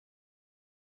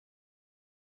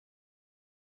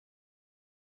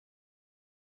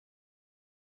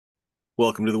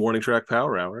Welcome to the Warning Track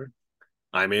Power Hour.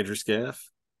 I'm Andrew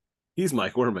Scaff. He's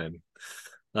Mike Werman.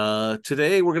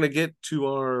 Today we're going to get to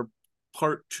our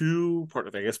part three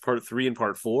and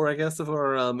part four, of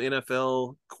our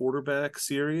NFL quarterback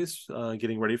series,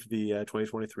 getting ready for the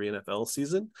 2023 NFL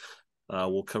season.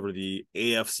 We'll cover the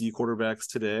AFC quarterbacks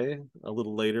today a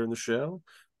little later in the show.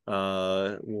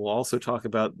 We'll also talk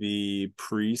about the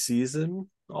preseason,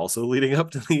 also leading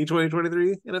up to the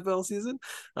 2023 NFL season.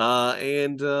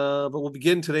 But we'll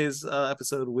begin today's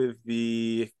episode with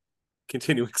the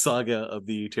continuing saga of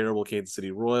the terrible Kansas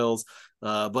City Royals.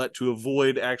 But to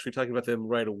avoid actually talking about them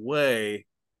right away,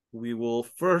 we will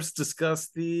first discuss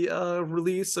the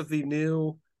release of the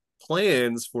new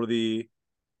plans for the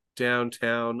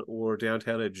downtown or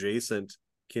downtown adjacent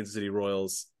Kansas City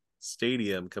Royals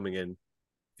stadium coming in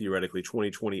theoretically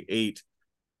 2028.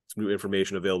 Some new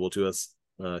information available to us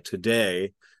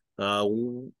today.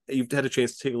 You've had a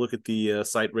chance to take a look at the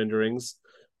site renderings.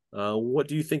 What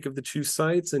do you think of the two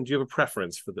sites, and do you have a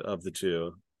preference for the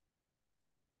two?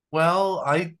 Well,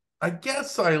 I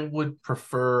guess I would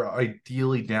prefer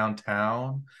ideally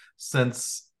downtown,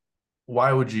 since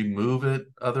why would you move it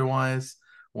otherwise?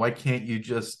 Why can't you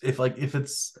just if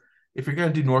you're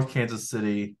gonna do North Kansas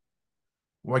City,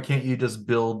 why can't you just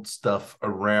build stuff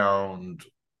around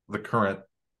the current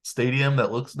stadium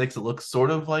that makes it look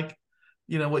sort of like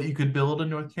what you could build in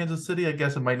North Kansas City? I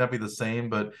guess it might not be the same,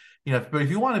 but if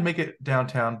you want to make it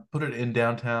downtown, put it in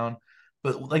downtown.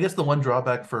 But I guess the one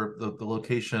drawback for the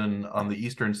location on the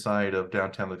eastern side of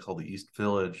downtown, they call the East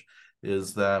Village,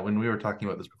 is that when we were talking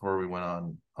about this before we went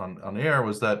on air,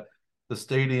 was that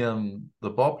the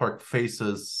ballpark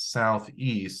faces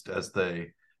southeast as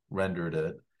they rendered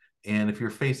it. And if you're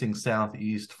facing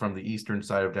southeast from the eastern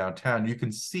side of downtown, you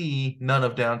can see none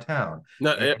of downtown.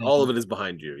 Not all of And it is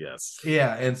behind you, yes.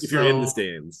 yeah, and If you're in the so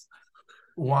stands.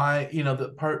 why,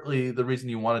 partly the reason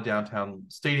you want a downtown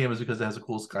stadium is because it has a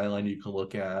cool skyline you can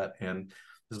look at. And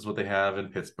this is what they have in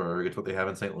Pittsburgh. It's what they have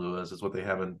in St. Louis. It's what they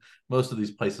have in most of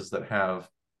these places that have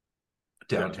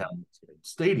Yeah. downtown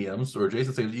stadiums or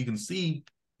adjacent stadiums. You can see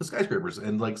the skyscrapers.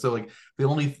 And the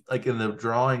only, in the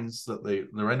drawings the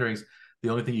renderings, the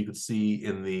only thing you could see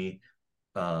in the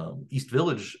East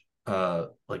Village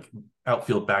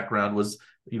outfield background was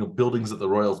buildings that the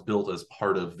Royals built as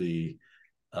part of the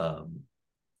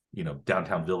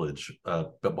downtown village,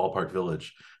 ballpark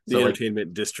village. The So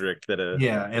entertainment district that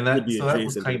yeah, and would that be so that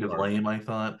was adjacent to the kind of park. lame, I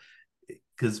thought,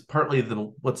 because partly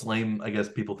what's lame, I guess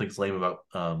people think's lame about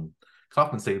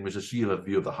Kauffman Stadium is just you have a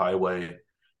view of the highway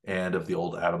and of the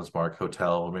old Adams Mark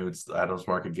Hotel, or maybe it's Adams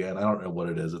Mark again. I don't know what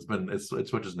it is. It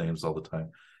switches names all the time.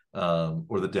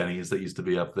 Or the Denny's that used to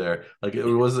be up there.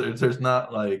 There's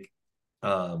not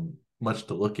much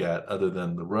to look at other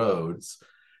than the roads.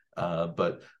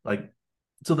 But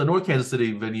so the North Kansas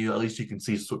City venue, at least you can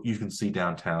see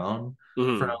downtown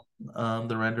from Mm-hmm.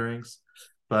 the renderings.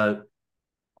 But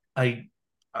I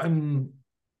I'm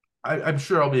I'm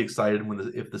sure I'll be excited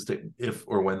if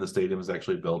or when the stadium is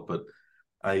actually built. But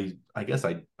I guess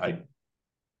I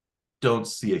don't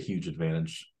see a huge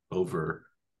advantage over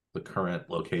the current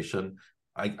location.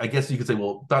 I guess you could say,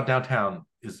 well, downtown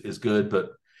is good,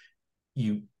 but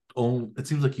it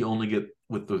seems like you only get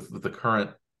with the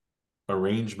current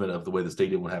arrangement of the way the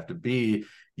stadium would have to be,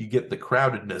 you get the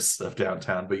crowdedness of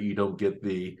downtown, but you don't get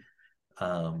the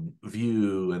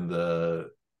view and the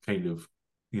kind of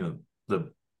the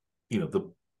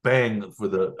the bang for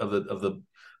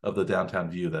the downtown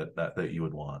view that you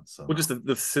would want. Well, So just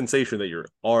the sensation that you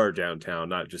are downtown,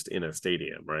 not just in a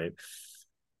stadium, right?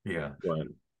 yeah, But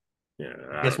yeah,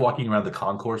 I I guess don't know. walking around the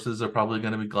concourses are probably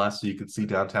going to be glass, so you can see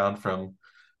downtown from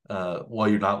while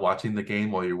you're not watching the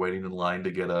game, while you're waiting in line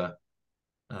to get a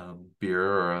beer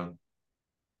or a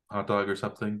hot dog or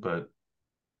something. But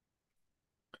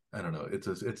I don't know.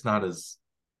 It's not as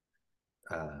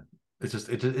uh, it's just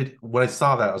when I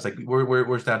saw that, I was like,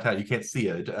 where's downtown? You can't see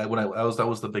it. That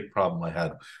was the big problem I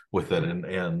had with it.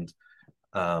 And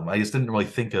I just didn't really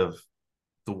think of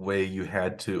the way you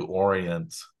had to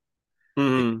orient a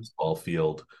Mm-hmm. baseball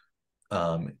field,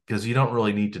 because you don't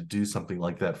really need to do something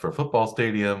like that for a football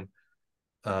stadium,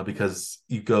 because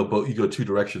you go two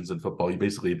directions in football. You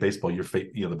basically in baseball,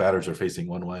 the batters are facing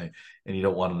one way, and you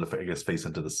don't want them to, I guess, face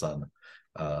into the sun,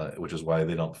 which is why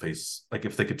they don't face,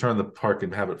 if they could turn the park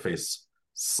and have it face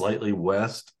slightly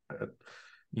west,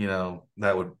 they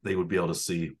would be able to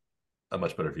see a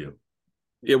much better view.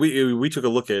 Yeah, we took a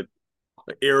look at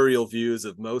aerial views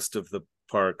of most of the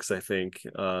parks, I think,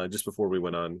 just before we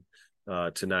went on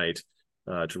tonight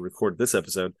to record this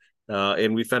episode.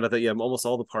 And we found out that, yeah, almost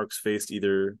all the parks faced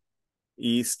either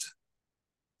east,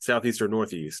 southeast, or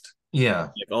northeast. Yeah.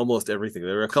 like almost everything.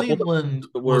 There were a couple Cleveland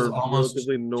that was were almost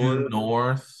relatively due north.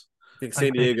 north, I think I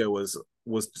San think. Diego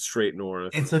was straight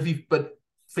north. And so if you but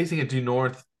facing it due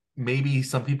north, maybe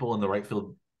some people in the right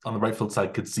field on the right field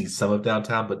side could see some of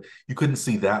downtown, but you couldn't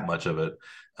see that much of it.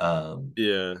 Um,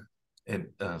 Yeah. and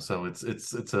so it's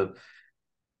a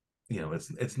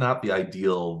it's not the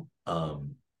ideal Well,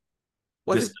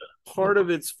 I think vista in the part park. of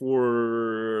it's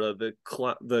for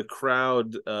the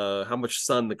crowd, how much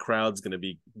sun the crowd's going to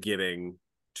be getting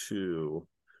too.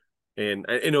 And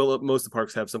I know most of the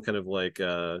parks have some kind of like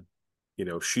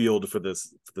shield for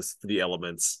the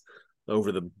elements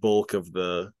over the bulk of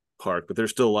the park, but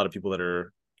there's still a lot of people that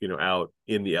are out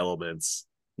in the elements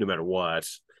no matter what.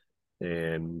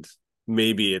 And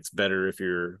maybe it's better if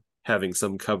you're having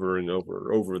some covering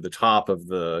over the top of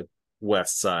the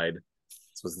west side,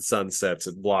 so as the sun sets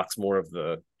it blocks more of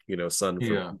the sun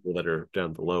from Yeah. people that are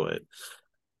down below it.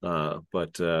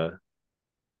 But I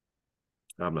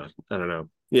don't know.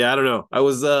 Yeah, I don't know.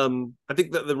 I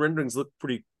think that the renderings look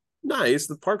pretty nice.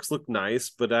 The parks look nice,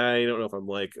 but I don't know if I'm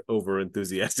like over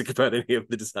enthusiastic about any of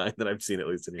the design that I've seen, at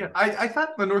least Yeah, anyway. I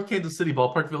thought the North Kansas City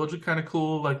Ballpark Village was kind of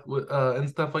cool, like and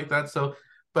stuff like that. So, Yeah.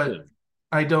 but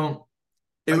I don't.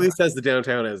 At I least has the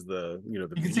downtown as the You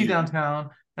can see view. downtown,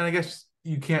 and I guess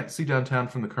you can't see downtown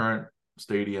from the current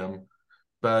stadium,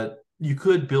 but you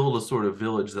could build a sort of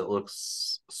village that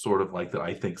looks sort of like that.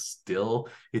 I think still,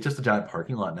 it's just a giant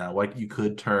parking lot now. Like you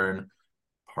could turn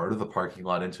part of the parking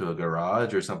lot into a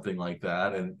garage or something like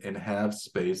that, and have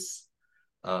space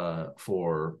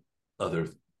for other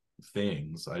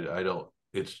things. I don't.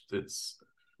 It's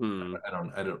Hmm.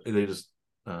 I don't. They just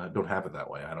don't have it that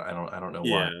way. I don't know why.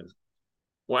 Yeah.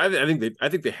 Well, I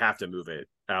think they have to move it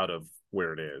out of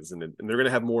where it is, and they're going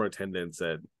to have more attendance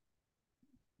at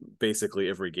basically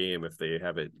every game if they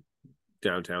have it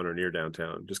downtown or near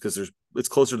downtown, just because it's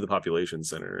closer to the population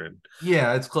center, and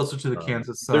Yeah, it's closer to the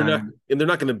Kansas they're not side.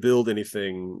 going to build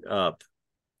anything up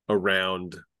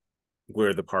around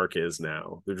where the park is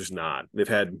now. They're just not. They've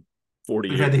had 40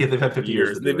 years, They've had 50 years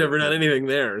years. to They've do it. never done Yeah. anything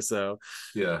there, so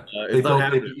Yeah. it's not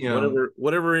They happening.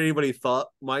 Whatever anybody thought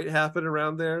might happen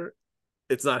around there,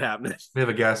 it's not happening. they have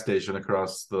a gas station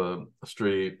across the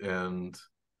street, and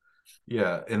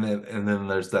yeah, and then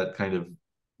there's that kind of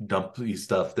dumpy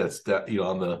stuff that's that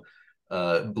on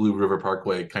the Blue River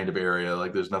Parkway kind of area.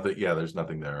 Like there's nothing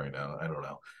there right now. I don't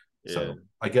know. Yeah. So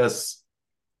I guess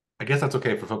that's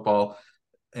okay for football.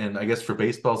 And I guess for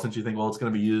baseball, since you think, well, it's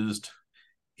going to be used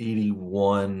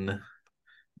 81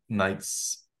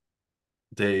 nights,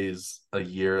 days a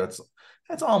year,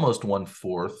 that's almost one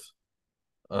fourth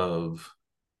of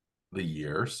the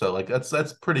year. So like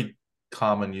that's pretty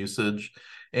common usage.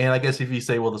 And I guess if you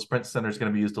say, well, the Sprint Center is going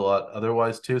to be used a lot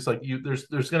otherwise too, it's like there's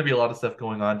going to be a lot of stuff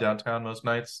going on downtown most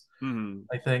nights, Mm-hmm.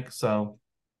 I think. So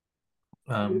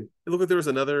It um, looked like there was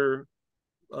another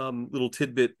little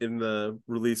tidbit in the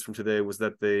release from today was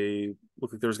that they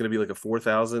looked like there was going to be like a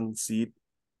 4,000 seat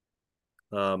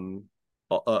um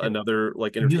another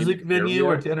like entertainment music venue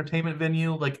or area. to entertainment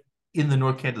venue, like in the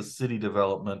North Kansas City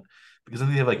development, because I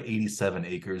think they have like 87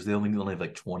 acres. They only have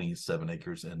like 27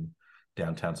 acres in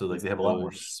downtown, so like This they have a lot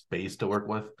more village. space to work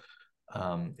with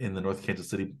in the North Kansas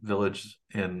City Village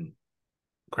in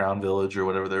Crown Village or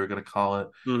whatever they were going to call it.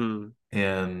 Mm-hmm.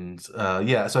 And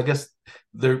yeah, so I guess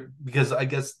they're because I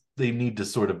guess they need to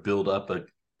sort of build up a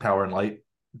power and light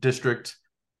district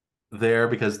there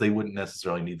because they wouldn't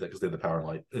necessarily need that because they have the power and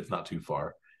light. It's not too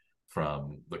far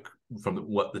from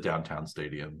what the downtown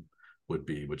stadium would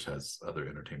be, which has other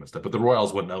entertainment stuff. But the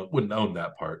Royals wouldn't own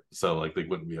that part, so like they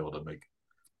wouldn't be able to make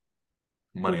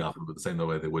money Well, off of it the same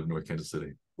way they would in North Kansas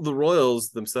City. the Royals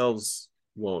themselves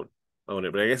won't own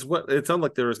it, but I guess what it sounded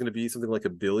like there was going to be something like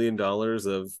 $1 billion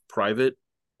of private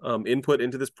input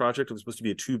into this project. It was supposed to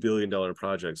be a $2 billion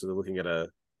project, so they're looking at a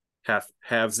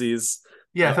halvesies.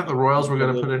 Yeah, I thought the Royals were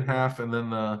going to Public. put in half, and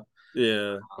then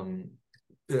Yeah. um,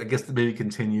 I guess to maybe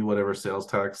continue whatever sales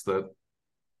tax that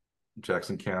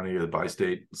Jackson County or the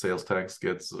bi-state sales tax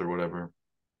gets or whatever.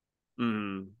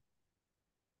 Mm.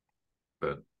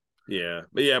 But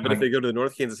But and if I, they go to the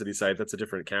North Kansas City site, that's a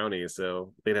different county,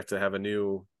 so they'd have to have a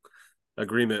new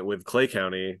agreement with Clay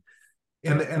County.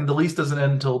 and the lease doesn't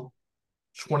end until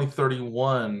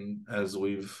 2031, as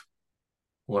we've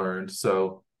learned.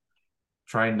 So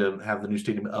trying to have the new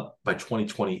stadium up by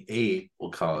 2028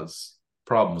 will cause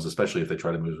problems, especially if they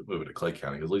try to move it to Clay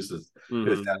County. At least if it's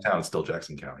Mm-hmm. downtown, it's still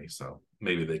Jackson County. So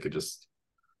maybe they could just,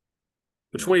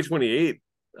 But you know, 2028,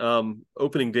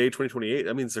 opening day 2028,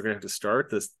 that means they're gonna have to start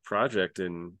this project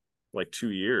in like 2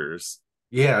 years.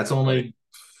 yeah, it's Like, only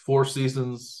 4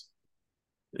 seasons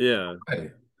yeah.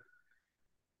 away.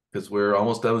 because we're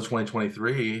almost done with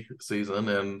 2023 season,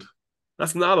 and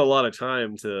That's not a lot of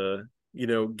time to,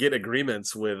 get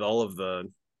agreements with all of the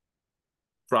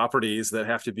properties that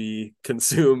have to be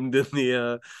consumed in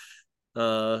the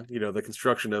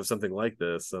construction of something like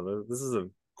this. So this is a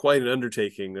quite an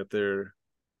undertaking that they're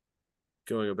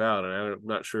going about, and I'm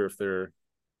not sure if they're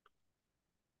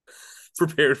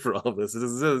prepared for all of this. It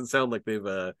doesn't sound like they've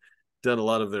done a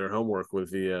lot of their homework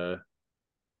with the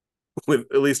with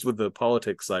at least with the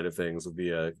politics side of things with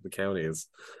the counties.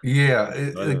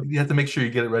 yeah, Uh, you have to make sure you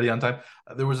get it ready on time.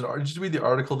 There was did you read the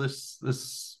article this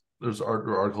there's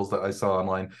articles that I saw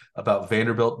online about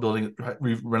Vanderbilt building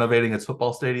renovating its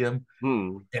football stadium,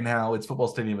 hmm. and how its football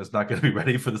stadium is not going to be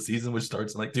ready for the season, which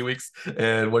starts in like 2 weeks.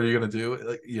 And what are you going to do?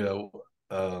 Like,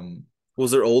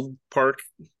 Was their old park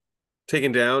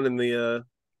taken down in the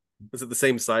is it the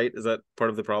same site? Is that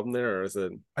part of the problem there, or is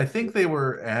it? I think they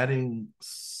were adding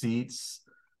seats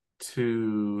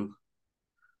to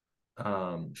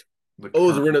um, the Oh, it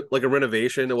was current like a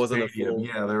renovation. It wasn't a stadium. full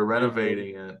Yeah, they're rebuild.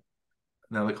 renovating it.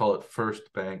 Now they call it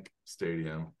First Bank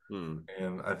Stadium. Hmm.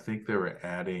 And I think they were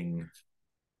adding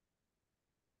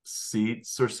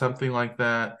seats or something like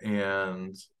that.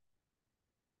 And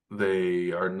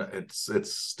they are not,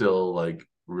 it's still like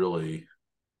really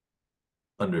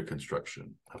under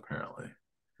construction, apparently.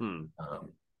 Hmm.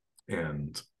 Um,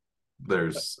 and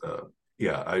there's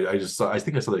yeah, I just saw, I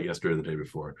think I saw that yesterday or the day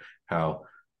before, how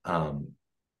um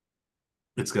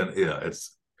it's gonna, yeah,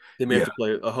 it's, They may have yeah, to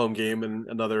play a home game in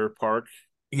another park.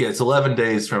 yeah, it's 11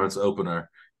 days from its opener,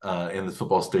 and the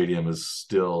football stadium is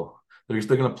still, they're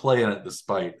gonna play in it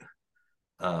despite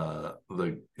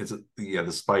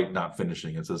despite not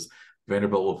finishing. It says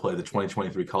Vanderbilt will play the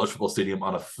 2023 college football stadium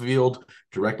on a field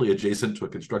directly adjacent to a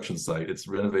construction site. Its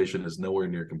renovation is nowhere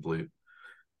near complete.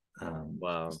 um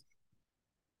Wow.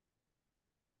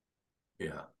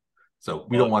 yeah, so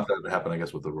we don't Well, want that to happen, I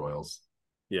guess, with the Royals,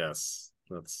 yes,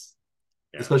 that's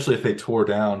yeah. especially if they tore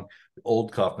down the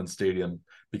old Kauffman Stadium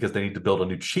because they need to build a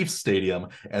new Chiefs stadium,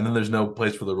 and then there's no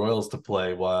place for the Royals to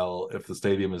play. While if the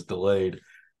stadium is delayed,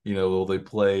 will they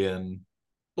play in?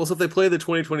 Well, so if they play the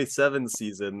 2027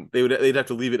 season, they'd have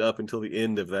to leave it up until the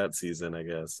end of that season, I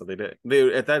guess. So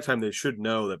they at that time they should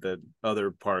know that the other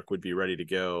park would be ready to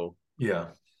go Yeah,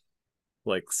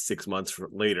 like 6 months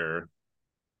later.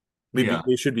 yeah,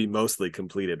 They should be mostly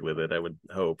completed with it, I would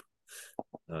hope.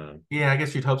 Uh, yeah. I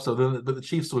guess you'd hope so. Then, but the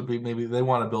Chiefs would be, maybe they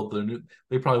want to build their new.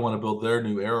 They probably want to build their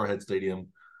new Arrowhead Stadium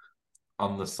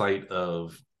on the site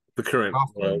of the current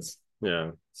Kauffman, was,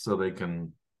 yeah. so they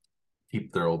can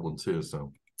keep their old one too.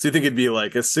 So So you think it'd be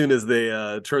like as soon as they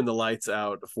turn the lights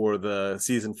out for the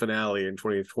season finale in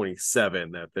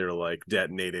 2027 that they're like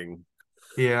detonating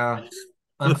yeah,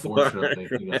 the park. unfortunately, I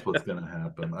think that's what's going to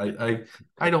happen.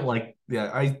 I don't like,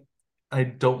 yeah, I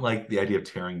don't like the idea of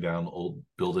tearing down old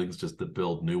buildings just to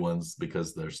build new ones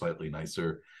because they're slightly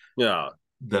nicer, Yeah.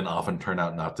 then often turn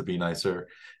out not to be nicer.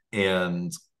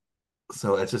 And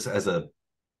so it's just, as a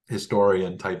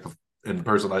historian type of in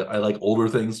person, I like older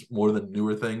things more than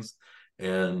newer things.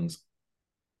 And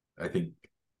I think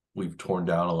we've torn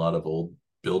down a lot of old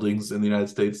buildings in the United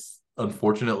States,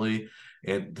 unfortunately,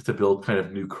 and to build kind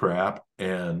of new crap.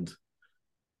 And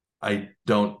I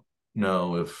don't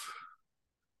know if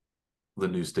the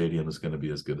new stadium is going to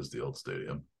be as good as the old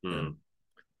stadium. Hmm. And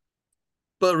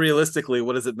But realistically,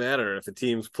 what does it matter if the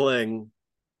team's playing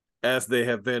as they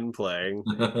have been playing?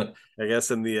 I guess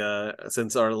in the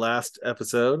since our last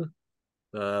episode,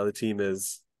 the team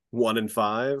is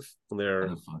 1-5, and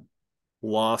they're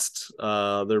lost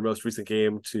their most recent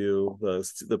game to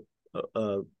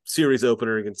the series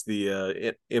opener against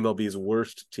the MLB's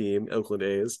worst team, Oakland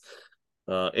A's,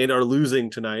 and are losing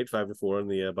tonight 5-4 in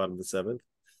the bottom of the seventh.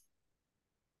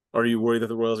 Are you worried that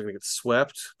the Royals are going to get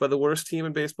swept by the worst team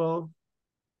in baseball?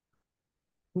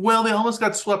 well, they almost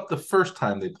got swept the first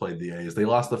time they played the A's. They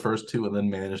lost the first two and then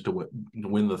managed to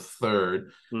win the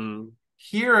third. Hmm.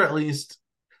 Here, at least,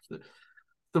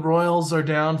 the Royals are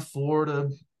down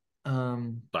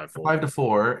um 5-4.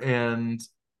 5-4, and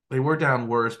they were down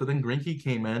worse. But then Greinke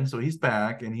came in, so he's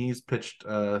back and he's pitched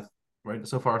right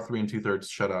so far 3 2/3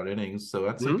 shutout innings, so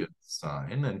that's a Hmm. good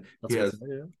sign. And That's he a good has, sign,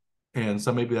 yeah. and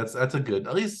so maybe that's a good,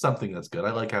 at least something that's good.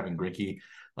 I like having Greinke.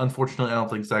 Unfortunately, I don't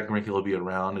think Zach Greinke will be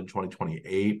around in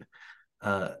 2028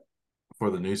 uh, for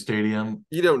the new stadium.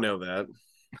 You don't know that.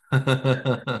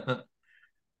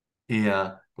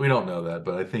 Yeah, we don't know that,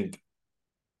 but I think,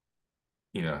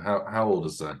 how old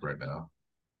is Zach right now?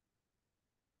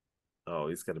 Oh,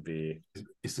 he's got to be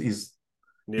He's he's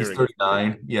nearing 40.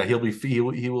 39. Yeah, he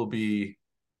will be,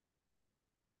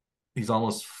 he's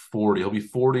almost 40. He'll be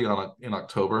 40 in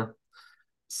October.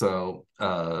 So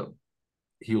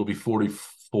he will be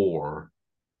 44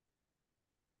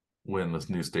 when this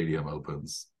new stadium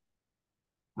opens,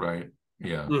 right?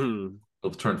 Yeah. Mm-hmm.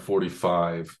 He'll turn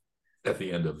 45 at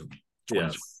the end of the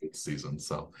Yes. 2028 season.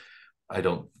 So I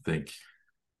don't think,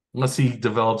 unless he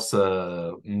develops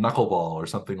a knuckleball or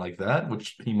something like that,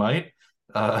 which he might,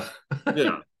 uh,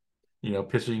 Yeah.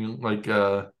 pitching like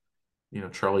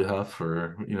Charlie Huff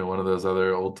or one of those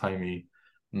other old timey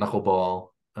knuckleball,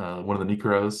 one of the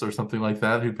Necros or something like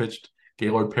that who pitched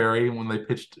Gaylord Perry when they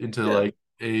pitched into Yeah. like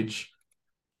age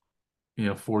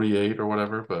 48 or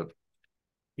whatever. But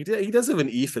He does have an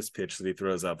ephus pitch that he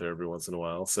throws out there every once in a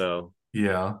while. So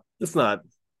yeah, it's not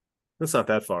it's not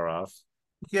that far off.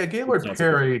 yeah, It Gaylord sounds like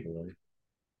Perry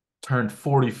turned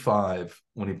 45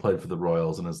 when he played for the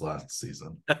Royals in his last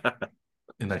season it's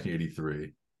in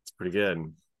 1983. pretty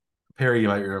good. Perry, you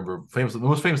might remember, the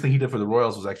most famous thing he did for the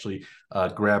Royals was actually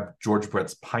grab George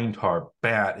Brett's pine tar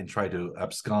bat and try to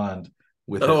abscond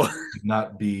with it, Oh, so it could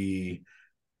not be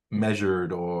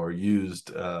measured or used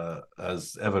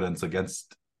as evidence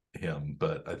against him.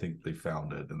 But I think they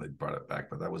found it and they brought it back.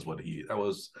 But that was what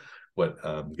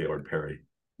Gaylord Perry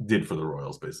did for the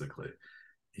Royals. Basically,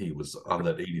 he was on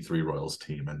that '83 Royals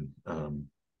team, and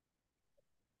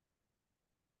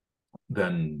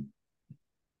then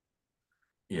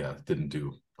yeah, didn't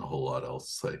do a whole lot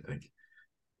else, I think.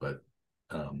 But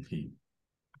he,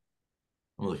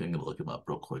 I'm going to look him up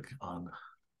real quick on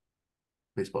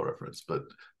Baseball Reference. But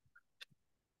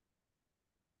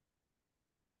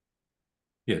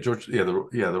yeah, George,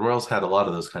 the Royals had a lot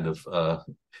of those kind of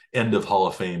end of Hall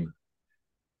of Fame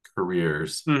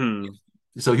careers. mm-hmm.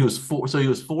 So he was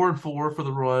 4-4 for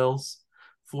the Royals,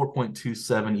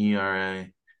 4.27 ERA,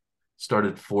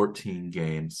 started 14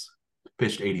 games,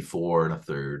 pitched 84 in a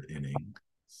third inning.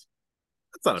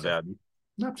 That's not a So bad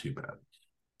not too bad.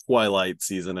 twilight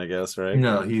season, I guess, right?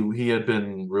 No, he had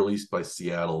been released by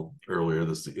Seattle earlier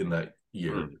this in that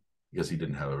year Hmm. because he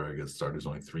didn't have a very good start. He was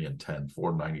only 3-10,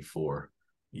 4.94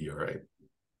 ERA.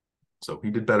 So he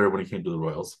did better when he came to the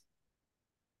Royals.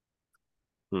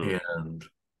 Hmm. And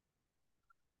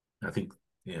I think,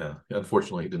 yeah,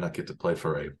 unfortunately, he did not get to play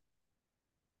for a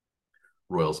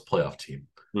Royals playoff team.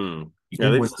 Hmm. He Yeah,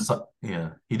 did win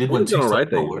he did win they've done two all Cy right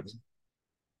that Young year. awards.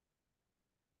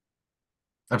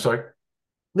 I'm sorry.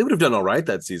 They would have done all right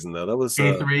that season, though. That was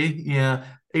 83, yeah.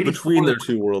 84 between they their went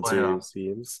two to the World playoffs.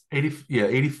 Series teams.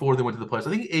 84 they went to the playoffs.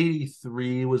 I think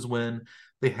 83 was when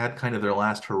they had kind of their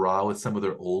last hurrah with some of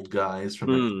their old guys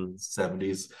from the Hmm.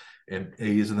 70s and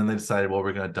 80s. And then they decided, well,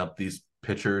 we're going to dump these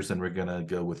pitchers and we're going to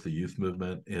go with the youth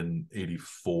movement in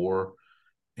 84.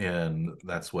 And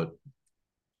that's what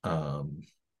um,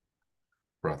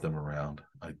 brought them around,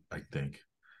 I think.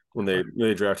 When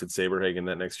they drafted Saberhagen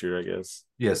that next year, I guess.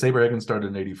 Yeah, Saberhagen started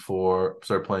in 84,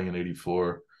 started playing in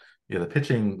 84. Yeah, the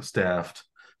pitching staff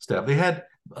they had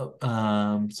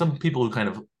some people who kind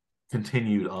of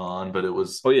continued on, but it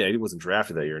was Oh yeah, he wasn't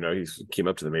drafted that year. No, he came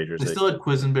up to the majors they that still year. had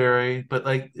Quisenberry, but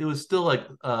like it was still like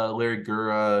Larry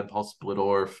Gura and Paul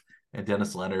Splittorff and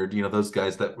Dennis Leonard, those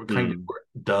guys that were kind of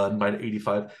Hmm. done by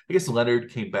 85. I guess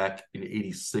Leonard came back in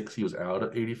 86. He was out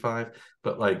at 85,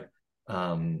 but like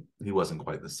he wasn't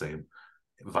quite the same.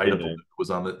 Vita Yeah. was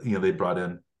on they brought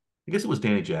in, I guess it was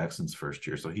Danny Jackson's first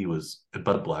year. So he was, and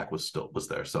Bud Black was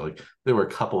there. So like there were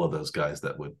a couple of those guys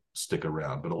that would stick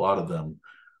around, but a lot of them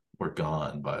were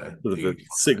gone by Sort of the 85.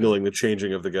 signaling the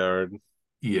changing of the guard.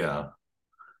 Yeah.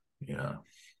 Yeah.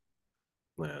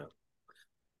 Yeah.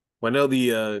 Well, I know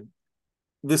the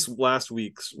this last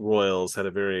week's Royals had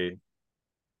a very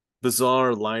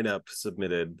bizarre lineup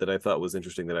submitted that I thought was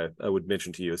interesting that I would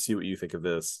mention to you. See what you think of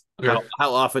this. Okay.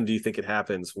 How often do you think it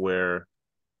happens where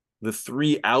the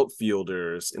three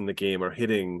outfielders in the game are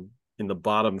hitting in the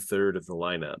bottom third of the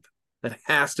lineup? That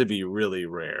has to be really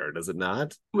rare, does it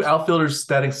not? Outfielders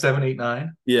statting 7, 8,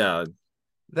 9. Yeah,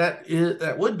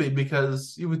 That would be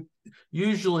because you would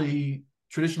usually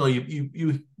traditionally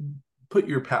you put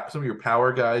some of your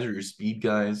power guys or your speed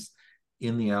guys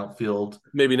in the outfield.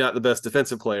 maybe not the best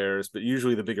defensive players, but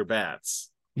usually the bigger bats.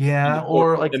 Yeah,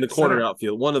 or In like the corner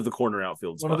outfield, one of the corner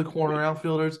outfield one of spots. the corner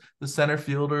outfielders. The center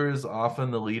fielder is often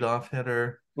the leadoff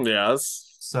hitter.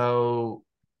 Yes. So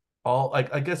all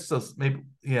like I guess so maybe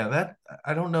yeah that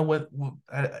I don't know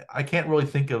I can't really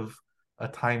think of a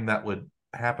time that would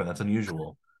happen. That's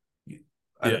unusual.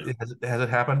 Yeah. Has it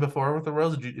happened before with the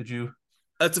Royals? Did you?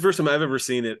 That's the first time I've ever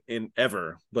seen it in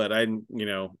ever, but I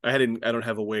don't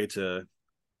have a way to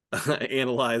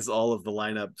analyze all of the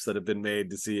lineups that have been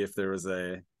made to see if there was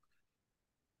if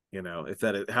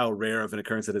that is how rare of an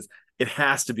occurrence it is. It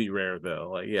has to be rare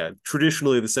though. Like, yeah,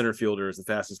 traditionally the center fielder is the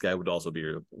fastest guy would also be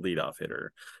your leadoff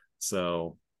hitter.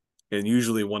 So and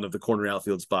usually one of the corner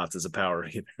outfield spots is a power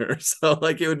hitter. So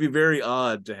like it would be very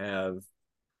odd to have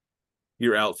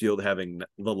your outfield having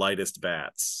the lightest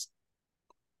bats,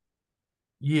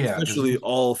 Yeah, because especially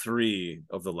all three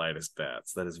of the lightest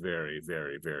bats. That is very,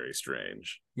 very, very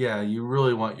strange. yeah, you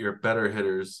really want your better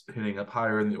hitters hitting up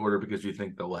higher in the order because you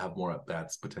think they'll have more at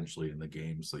bats potentially in the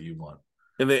game. So you want.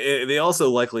 And they also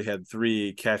likely had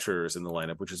three catchers in the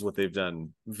lineup, which is what they've done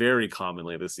very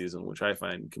commonly this season, which I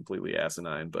find completely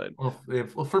asinine. But Well,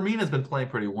 Firmina's been playing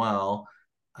pretty well.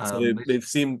 so Um, they've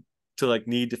seemed to like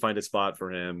need to find a spot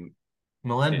for him.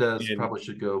 Melendez And probably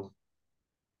should go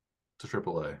to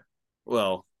AAA.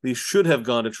 well, he should have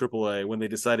gone to AAA when they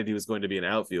decided he was going to be an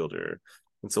outfielder.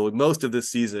 And so most of this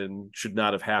season should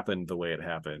not have happened the way it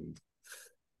happened.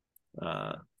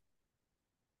 Uh,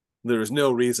 there is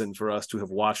no reason for us to have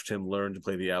watched him learn to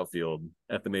play the outfield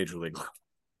at the major league level,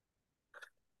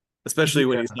 especially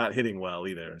when Yeah, he's not hitting well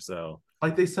either. So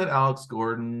like they sent Alex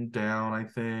Gordon down, I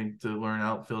think, to learn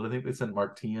outfield. I think they sent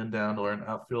Martin down to learn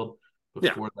outfield yeah,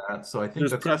 before that. So I think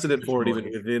there's that's precedent for it traditional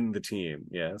even age. within the team.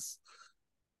 Yes,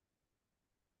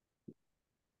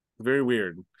 very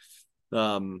weird.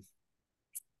 Um,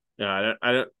 yeah,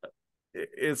 I don't.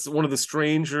 It's one of the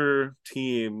stranger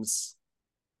teams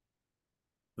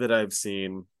that I've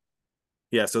seen.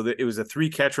 Yeah, so it was a three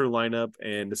catcher lineup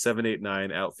and a 7, 8,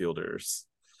 9 outfielders.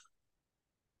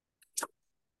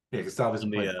 Yeah, because Salvi's On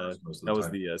been the playing first most of that the was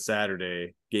time. the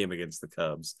Saturday game against the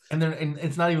Cubs. And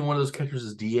it's not even one of those catchers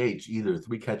as DH either.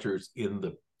 Three catchers in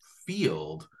the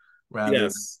field rather than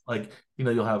Yes. like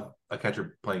you'll have a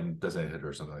catcher playing designated hitter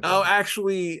or something like Oh, that.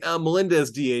 actually,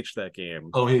 Melendez DH that game,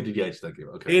 Oh, he did DH that game.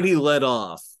 Okay. and he led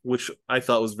off, which I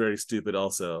thought was very stupid.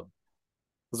 Also,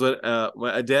 was what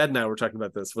my dad and I were talking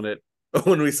about this when it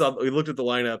when we looked at the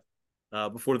lineup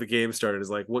before the game started. Is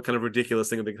like, what kind of ridiculous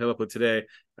thing did they come up with today?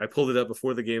 I pulled it up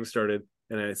before the game started,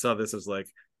 and I saw this. I was like,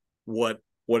 what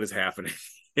is happening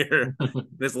here?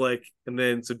 It's like, and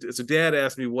then so Dad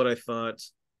asked me what I thought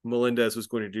Melendez was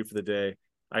going to do for the day.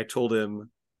 I told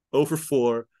him 0 for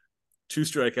 4, two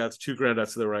strikeouts, two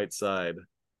groundouts to the right side.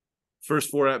 First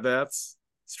four at bats,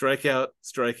 strikeout,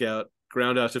 strikeout,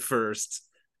 ground out to first.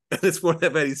 And this fourth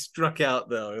at bat, he struck out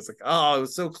though. It's like, oh, it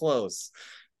was so close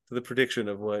to the prediction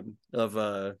of what of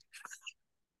the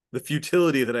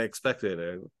futility that I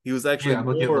expected. He was actually Yeah, I'm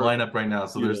looking at the more lineup right now.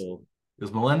 So futile.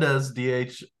 there's Melendez,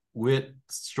 DH, Witt,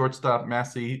 shortstop,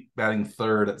 Massey batting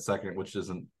third at second, which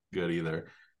isn't good either.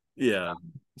 Yeah.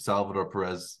 Salvador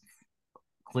Perez,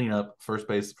 cleanup, first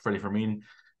base, Freddie Fermin,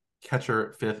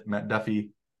 catcher, fifth, Matt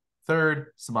Duffy, third,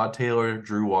 Samad Taylor,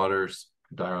 Drew Waters,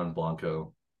 Dairon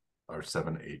Blanco are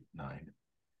 7, 8, 9.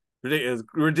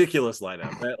 Ridiculous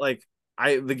lineup. Like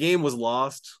the game was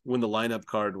lost when the lineup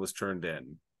card was turned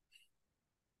in.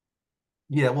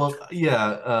 Yeah, well,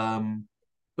 yeah.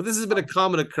 But this has been a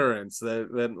common occurrence that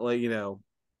like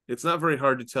it's not very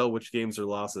hard to tell which games are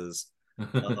losses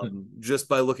just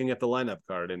by looking at the lineup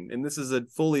card, and this is a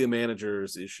fully a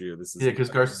manager's issue. This Yeah, isn't because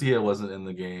Garcia wasn't in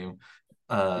the game.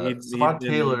 he'd Samad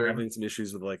been Taylor. having some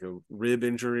issues with like a rib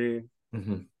injury.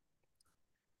 Mhm.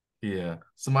 Yeah,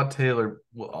 Samad Taylor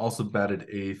also batted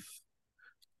eighth.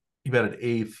 He batted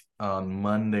eighth on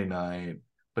Monday night,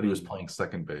 but he was Hmm. playing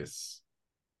second base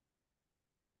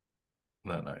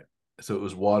that night. So it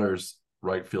was Waters,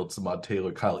 right field, Samad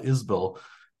Taylor, Kyle Isbell,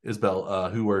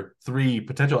 who were three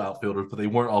potential outfielders, but they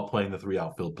weren't all playing the three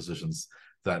outfield positions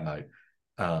that night.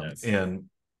 Yes. And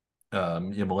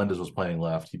Melendez was playing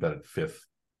left. He batted fifth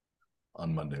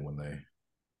on Monday when they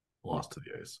lost to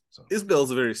the A's. So Isbell's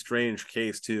a very strange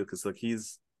case too, because like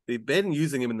they've been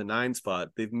using him in the 9 spot.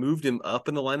 They've moved him up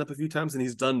in the lineup a few times, and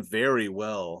he's done very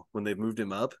well when they've moved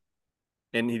him up.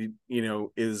 And he,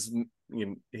 is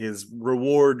his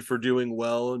reward for doing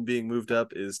well and being moved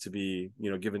up is to be,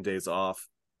 given days off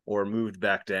or moved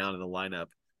back down in the lineup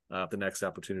the next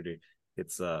opportunity.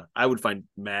 It's I would find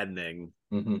maddening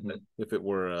mm-hmm. if it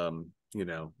were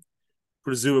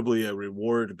presumably a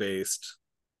reward based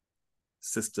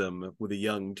system with a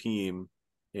young team,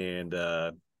 and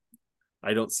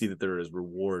I don't see that there is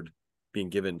reward being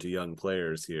given to young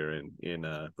players here in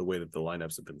the way that the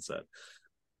lineups have been set,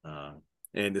 uh,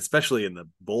 and especially in the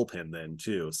bullpen then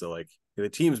too. So like the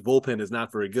team's bullpen is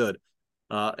not very good,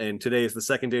 and today is the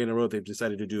second day in a row they've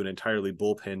decided to do an entirely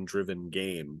bullpen driven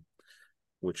game,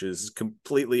 which is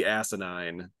completely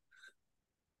asinine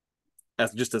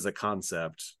as just as a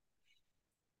concept.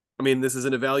 I mean, this is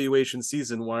an evaluation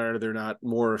season. Why are there not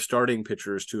more starting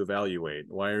pitchers to evaluate?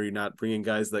 Why are you not bringing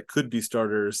guys that could be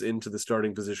starters into the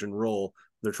starting position role?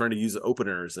 They're trying to use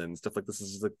openers and stuff like this.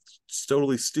 Is like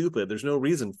totally stupid. There's no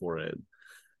reason for it.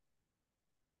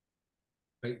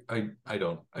 I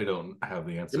don't have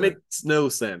the It answer. makes no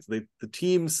sense. The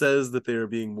team says that they're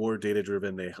being more data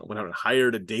driven. They went out and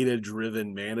hired a data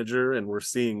driven manager, and we're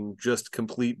seeing just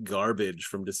complete garbage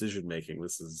from decision making.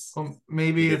 This is Well,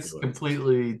 maybe it's ridiculous.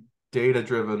 completely data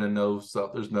driven and no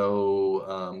stuff. There's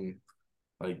no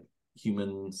like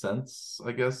human sense,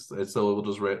 I guess. And so we'll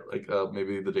just write like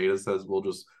maybe the data says we'll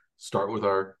just start with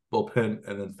our bullpen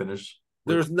and then finish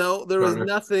with There was starter.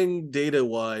 nothing data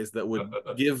wise that would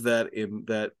give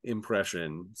that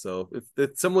impression. So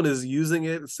if someone is using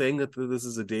it, saying that this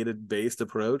is a data based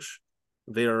approach,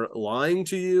 they are lying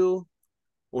to you,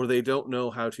 or they don't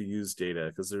know how to use data,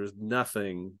 because there's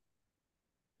nothing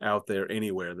out there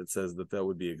anywhere that says that that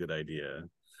would be a good idea.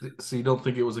 So you don't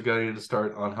think it was a good idea to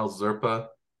start on Hell Zerpa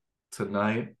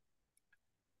tonight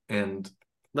and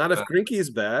Not if uh, Grinky's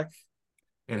back.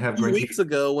 have 2 weeks Grinky?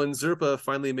 ago, when Zerpa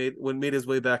finally made his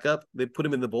way back up, they put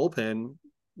him in the bullpen,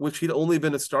 which he'd only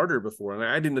been a starter before, and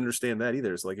I didn't understand that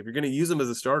either. So like, if you're going to use him as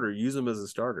a starter, use him as a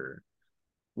starter.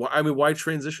 Why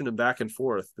transition him back and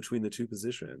forth between the two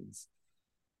positions?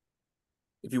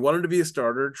 If you want him to be a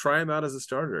starter, try him out as a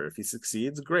starter. If he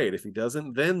succeeds, great. If he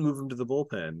doesn't, then move him to the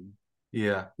bullpen.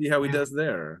 Yeah, See how he maybe, does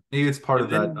there. maybe it's part And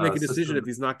of that then make a decision. If system.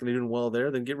 he's not going to do well there,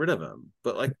 then get rid of him.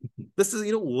 But like, this is,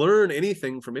 you don't learn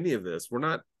anything from any of this. We're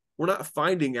not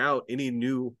finding out any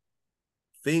new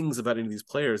things about any of these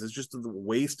players. It's just a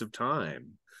waste of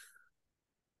time.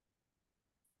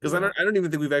 Because Yeah. I don't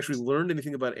even think we've actually learned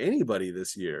anything about anybody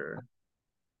this year.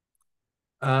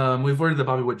 We've learned that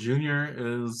Bobby Witt Jr.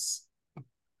 is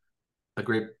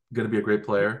going to be a great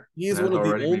player and He's has one of the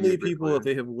already maybe a only great people that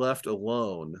player. they have left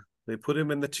alone. They put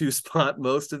him in the two spot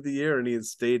most of the year, and he has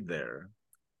stayed there.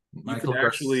 You can Michael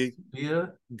actually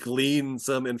Garcia. glean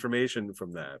some information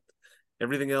from that.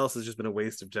 Everything else has just been a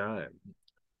waste of time.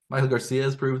 Michael Garcia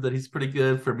has proved that he's pretty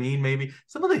good. For me, maybe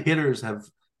some of the hitters have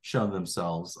shown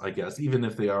themselves, I guess, even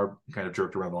if they are kind of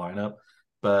jerked around the lineup.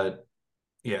 But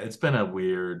yeah, it's been a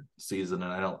weird season,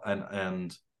 and I don't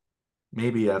and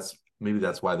maybe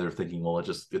that's why they're thinking, well,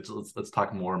 let's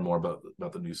talk more and more about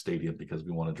the new stadium because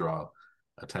we want to draw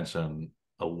attention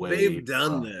away They've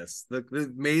done from. this.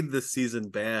 They've made this season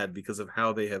bad because of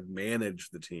how they have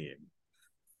managed the team.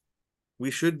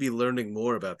 We should be learning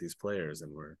more about these players,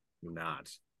 and we're not.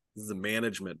 This is a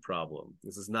management problem.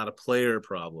 This is not a player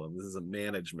problem. This is a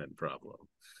management problem.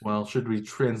 Well, should we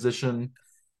transition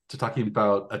to talking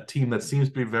about a team that seems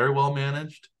to be very well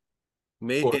managed?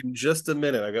 Or In just a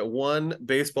minute, I got one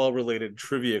baseball related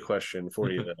trivia question for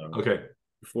you, though, okay,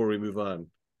 before we move on.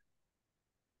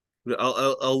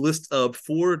 I'll list up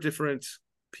four different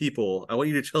people. I want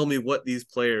you to tell me what these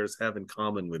players have in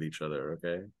common with each other.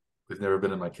 Okay. we've never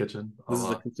been in my kitchen. This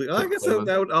I'll is a complete. I take a guess play with.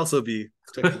 that would also be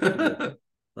technically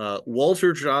true.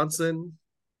 Walter Johnson,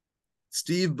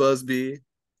 Steve Busby,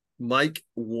 Mike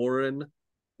Warren,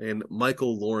 and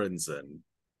Michael Lorenzen.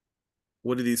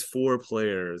 What do these four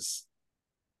players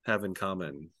have in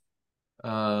common?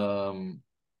 um,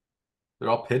 they're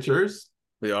all pitchers.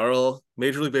 They are all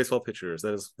Major League Baseball pitchers.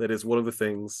 That is one of the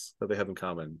things that they have in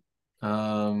common.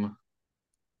 Um,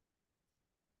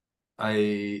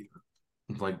 I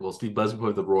like well, Steve Busby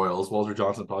played the Royals. Walter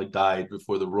Johnson probably died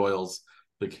before the Royals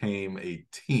became a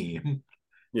team.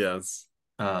 Yes.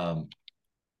 Um,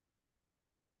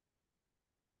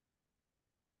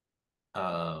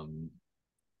 um,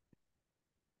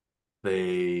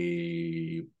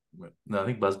 they no, I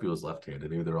think Busby was left-handed.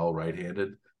 Maybe they're all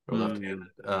right-handed or Mm.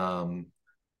 left-handed.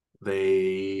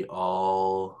 They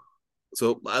all.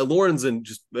 So Lorenzen,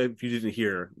 just if you didn't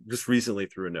hear, just recently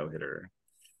threw a no hitter.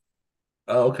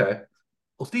 Oh, okay.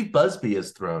 Well, Steve Busby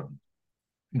has thrown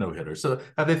no hitters. So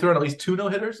have they thrown at least two no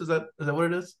hitters? Is that what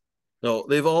it is? No,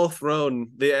 they've all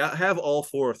thrown. They have all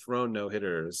four thrown no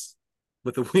hitters.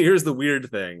 But here's the weird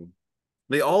thing: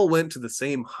 they all went to the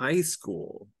same high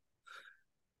school.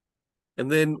 And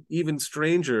then even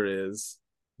stranger is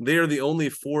they are the only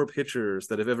four pitchers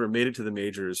that have ever made it to the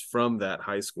majors from that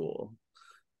high school.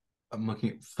 I'm looking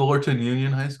at Fullerton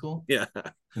Union High School Yeah, in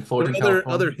there are Fullerton, other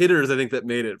California. hitters I think that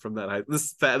made it from that high.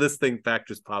 This fact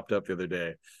just popped up the other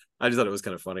day. I just thought it was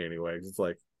kind of funny anyway. It's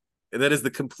like that is the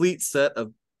complete set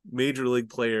of major league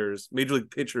players, major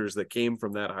league pitchers that came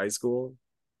from that high school,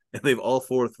 and they've all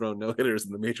four thrown no hitters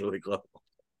in the major league level.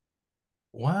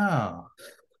 Wow.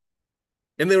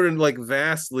 And they were in like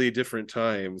vastly different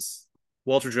times.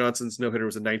 Walter Johnson's no hitter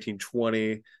was in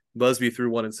 1920. Busby threw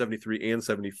one in 73 and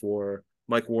 74.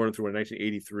 Mike Warren threw one in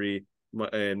 1983,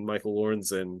 and Michael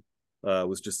Lorenzen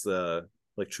was just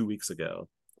like 2 weeks ago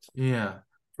Yeah.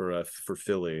 for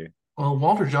Philly. Well,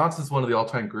 Walter Johnson's one of the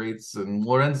all-time greats, and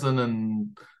Lorenzen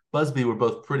and Busby were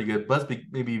both pretty good. Busby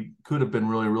maybe could have been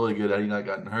really, really good had he not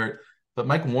gotten hurt. But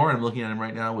Mike Warren, I'm looking at him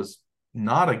right now, was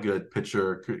not a good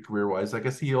pitcher career wise. I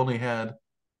guess he only had,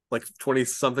 Like 20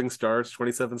 something starts,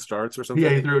 27 starts or yeah,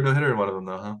 he something. threw a no hitter in one of them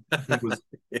though, huh? I think it was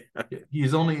Yeah.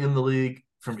 he's only in the league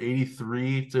from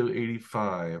 83 to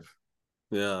 85,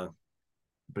 Yeah.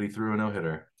 but he threw a no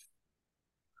hitter.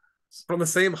 From the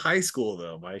same high school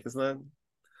though, Mike, isn't that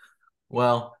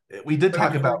Well, we did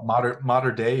talk interesting? about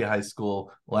modern day high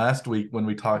school last week when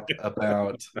we talked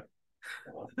about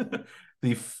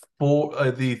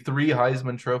the three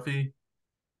Heisman Trophy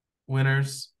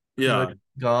winners who had Yeah.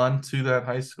 gone to that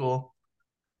high school,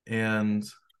 and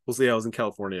We'll see. I was in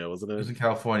California, wasn't it it? was in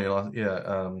California.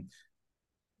 Yeah,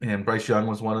 and Bryce Young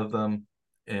was one of them,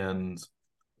 and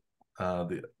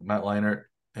the Matt Leinart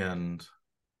and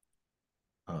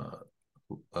uh,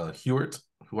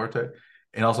 Huarte,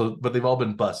 and also, but they've all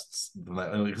been busts.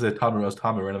 Because Tom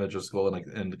Marinovich school,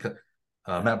 and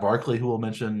Matt Barkley, who we'll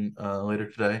mention later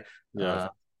today, Yeah. uh,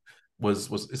 was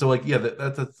so like yeah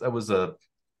that was a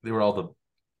they were all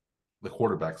the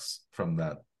quarterbacks from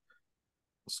that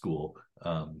school.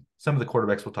 Some of the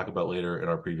quarterbacks we'll talk about later in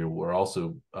our preview were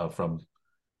also from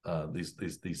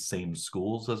these same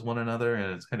schools as one another,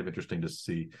 and it's kind of interesting to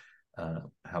see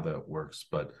how that works.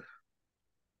 But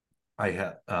I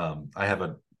have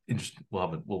a interesting.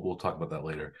 We'll talk about that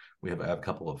later. I have a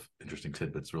couple of interesting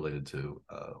tidbits related to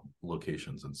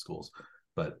locations and schools,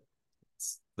 but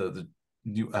the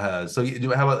you so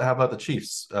you, how about the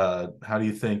Chiefs? How do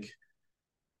you think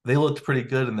they looked pretty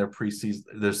good in their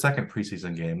second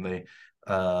preseason game?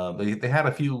 They had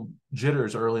a few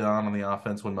jitters early on the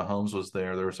offense when Mahomes was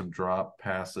there. There were some drop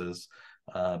passes,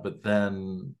 but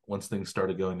then once things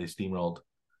started going, they steamrolled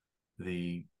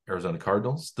the Arizona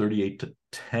Cardinals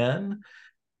 38-10,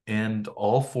 and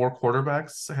all four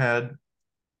quarterbacks had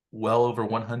well over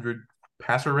 100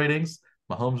 passer ratings.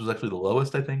 Mahomes was actually the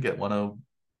lowest, I think, at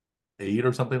 108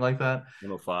 or something like that.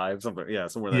 105, something. Yeah,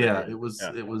 somewhere in that Yeah, area. Yeah.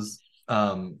 it was.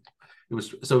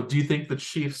 So, do you think the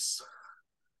Chiefs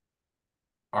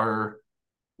are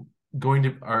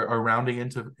are rounding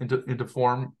into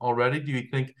form already? Do you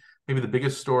think maybe the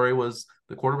biggest story was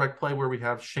the quarterback play, where we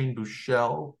have Shane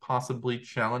Buechele possibly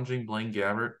challenging Blaine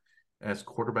Gabbert as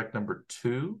quarterback number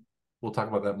two? We'll talk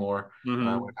about that more when we Hmm.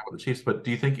 talk about the Chiefs. But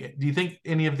do you think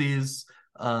any of these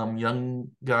young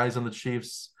guys on the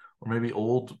Chiefs, or maybe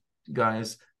old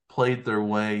guys, played their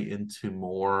way into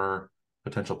more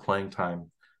potential playing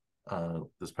time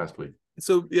this past week?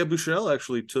 So yeah, Bouchel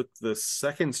actually took the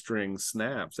second string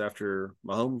snaps after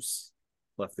Mahomes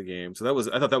left the game. So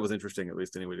I thought that was interesting, at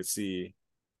least anyway, to see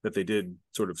that they did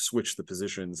sort of switch the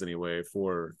positions anyway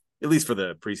for at least for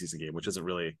the preseason game, which doesn't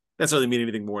really necessarily mean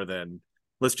anything more than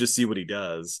let's just see what he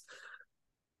does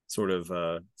sort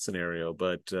of scenario.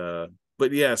 But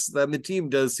yes, the team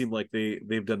does seem like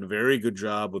they've done a very good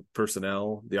job with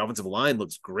personnel. The offensive line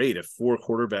looks great. If four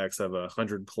quarterbacks have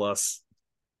 100+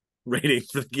 rating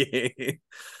for the game.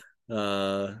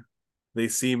 Uh, they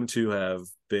seem to have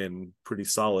been pretty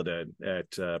solid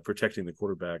at protecting the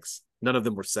quarterbacks. None of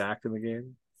them were sacked in the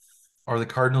game. Are the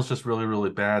Cardinals just really, really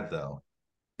bad though?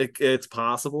 It's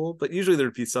possible, but usually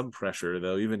there'd be some pressure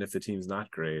though, even if the team's not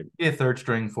great. Yeah, third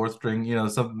string, fourth string,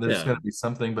 there's Yeah, going to be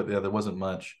something, but yeah, there wasn't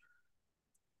much.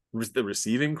 the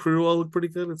receiving crew all look pretty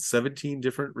good. It's 17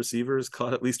 different receivers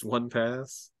caught at least one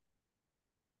pass.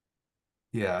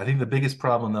 Yeah, I think the biggest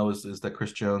problem though is that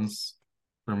Chris Jones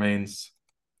remains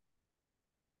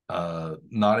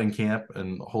not in camp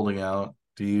and holding out.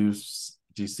 Do you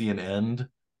see an end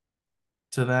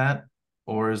to that,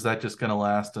 or is that just going to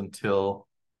last until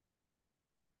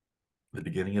the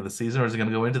beginning of the season, or is it going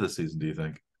to go into the season? Do you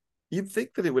think? You'd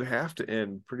think that it would have to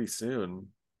end pretty soon.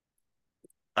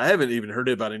 I haven't even heard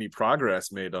about any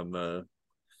progress made on the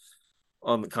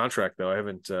contract though. I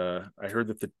haven't. I heard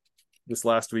that the this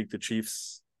last week the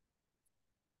Chiefs.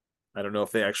 I don't know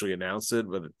if they actually announced it,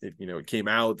 but it came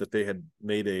out that they had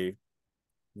made a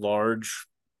large,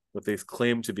 what they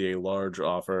claimed to be a large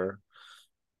offer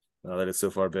that has so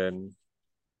far been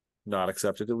not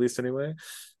accepted, at least anyway.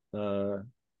 Uh,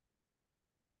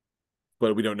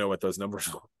 but we don't know what those numbers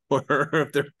were,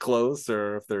 if they're close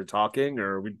or if they're talking,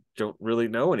 or we don't really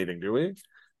know anything, do we? Have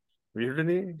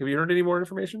you heard any more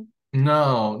information?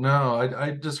 No, no.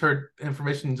 I just heard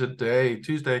information today,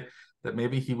 Tuesday, that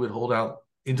maybe he would hold out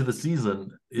into the season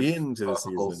if Into the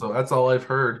possible. season. So that's all I've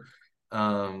heard.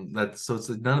 That's so it's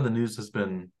none of the news has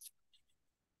been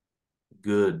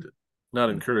good. Not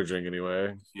encouraging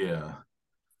anyway. Yeah,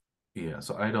 yeah.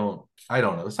 So I don't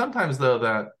know. Sometimes though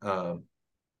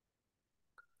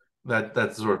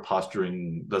that sort of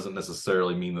posturing doesn't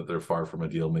necessarily mean that they're far from a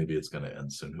deal. Maybe it's going to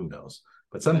end soon. Who knows?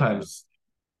 But Yeah. sometimes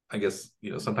I guess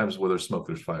sometimes where there's smoke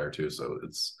there's fire too. So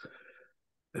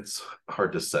it's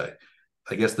hard to say.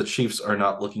 I guess the Chiefs are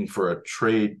not looking for a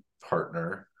trade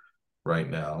partner right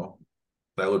now.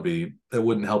 That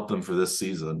wouldn't help them for this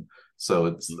season.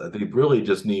 So they really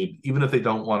just need, even if they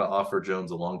don't want to offer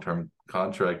Jones a long-term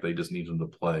contract, they just need him to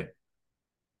play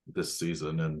this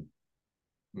season. And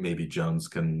maybe Jones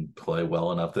can play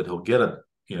well enough that he'll get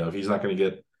if he's not going to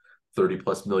get 30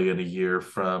 plus million a year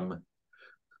from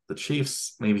the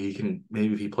Chiefs, maybe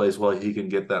if he plays well, he can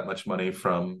get that much money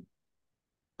from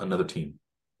another team.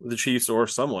 The Chiefs or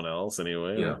someone else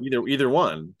anyway, or Yeah. either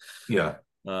one. Yeah.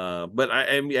 But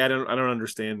I don't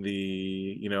understand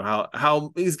the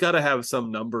how he's got to have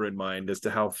some number in mind as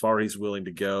to how far he's willing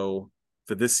to go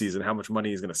for this season, how much money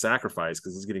he's going to sacrifice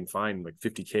because he's getting fined like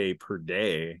 $50K per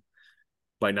day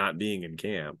by not being in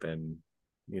camp, and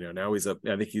now he's up.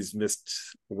 I think he's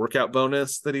missed a workout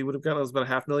bonus that he would have gotten. It was about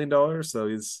 $500,000, so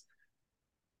he's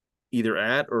either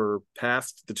at or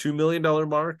past the $2 million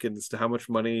mark, and as to how much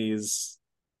money is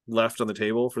left on the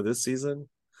table for this season.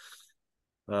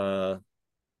 Uh,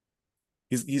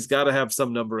 he's got to have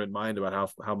some number in mind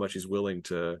about how much he's willing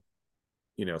to,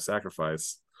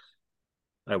 sacrifice.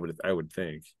 I would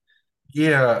think.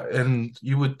 Yeah, and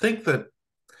you would think that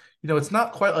it's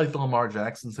not quite like the Lamar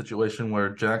Jackson situation where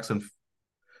Jackson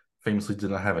famously did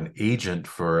not have an agent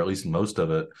for at least most of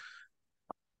it.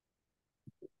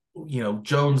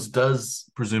 Jones does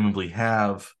presumably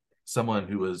have someone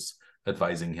who is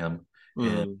advising him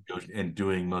and Mm. and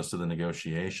doing most of the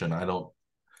negotiation.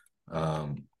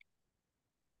 Um,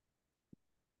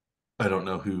 I don't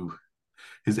know who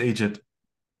his agent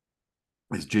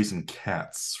is. Jason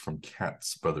Katz from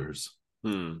Katz Brothers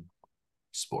Mm.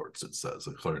 Sports, it says,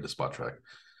 according to Spot Track.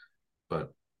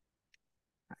 But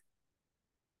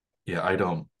yeah, I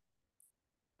don't.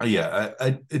 Yeah,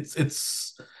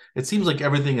 it seems like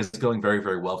everything is going very,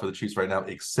 very well for the Chiefs right now,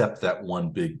 except that one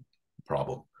big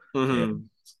problem. And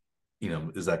Mm-hmm.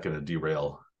 is that going to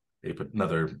derail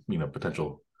another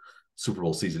potential Super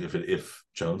Bowl season if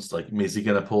Jones, like, is he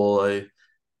going to pull a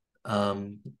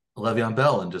Le'Veon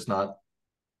Bell and just not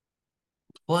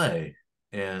play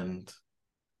and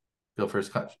go for his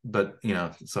cut? But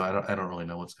so I don't really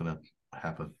know what's going to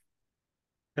happen.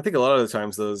 I think a lot of the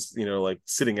times those, like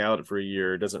sitting out for a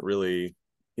year doesn't really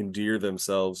endear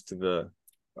themselves to the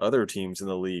other teams in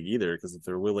the league either, because if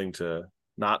they're willing to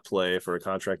not play for a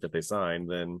contract that they signed,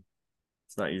 then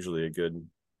it's not usually a good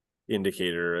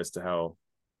indicator as to how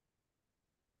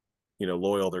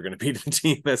loyal they're going to be to the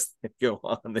team as they go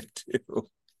on. They do.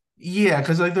 Yeah,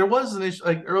 because like there was an issue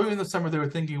like earlier in the summer they were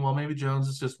thinking, well, maybe Jones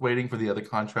is just waiting for the other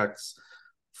contracts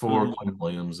for Mm-hmm. Quentin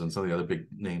Williams and some of the other big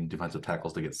name defensive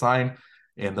tackles to get signed,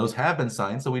 and those have been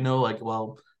signed. So we know, like,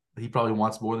 well, he probably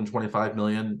wants more than 25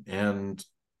 million, and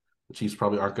the Chiefs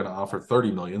probably aren't going to offer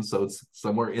 30 million. So it's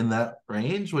somewhere in that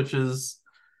range, which is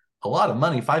a lot of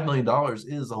money. $5 million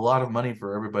is a lot of money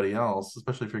for everybody else,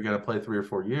 especially if you're going to play 3 or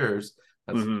 4 years.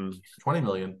 That's Mm-hmm. 20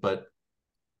 million, but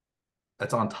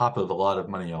that's on top of a lot of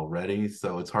money already.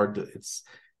 So it's hard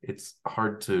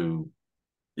to.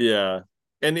 Yeah.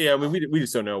 And yeah, I mean, we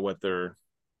just don't know what they're,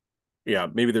 yeah,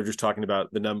 maybe they're just talking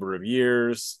about the number of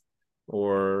years,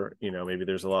 or, maybe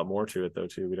there's a lot more to it though,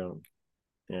 too.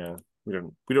 Yeah, we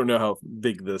don't know how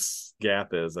big this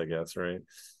gap is, I guess, right?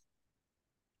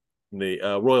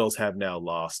 The Royals have now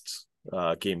lost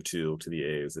game 2 to the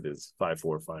A's. It is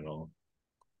 5-4 final.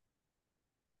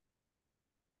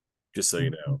 Just so you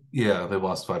know. Yeah, they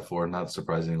lost 5-4, not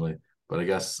surprisingly. But I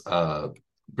guess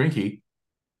Brinky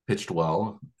pitched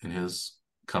well in his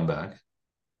comeback. If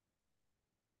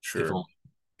Sure. only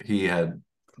he had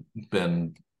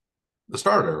been the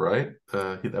starter, right?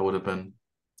 That would have been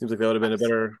Seems like that would have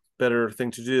been a better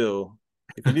thing to do.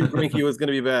 If you knew Greinke was going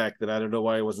to be back, then I don't know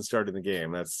why he wasn't starting the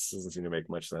game. That doesn't seem to make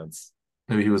much sense.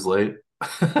 maybe he was late.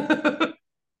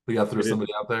 We got through It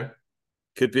somebody out there.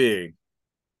 could be.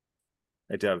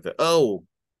 I doubt that. Oh,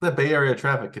 The Bay Area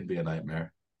traffic can be a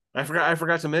nightmare. I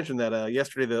forgot to mention that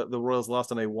yesterday the Royals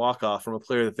lost on a walk off from a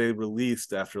player that they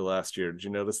released after last year. Did you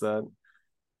notice that?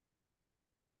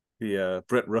 The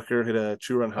Brett Rooker hit a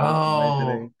 2-run homer in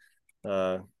the ninth Oh,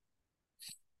 inning.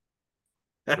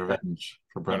 Uh, revenge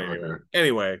for Brent funny anyway. Rooker.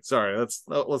 Anyway, sorry. Let's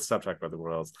stop talking about the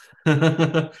Royals.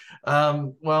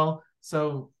 Well,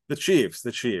 so The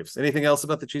Chiefs. Anything else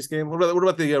about the Chiefs game? What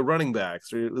about the running backs?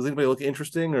 Does anybody look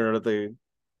interesting, or are they weren't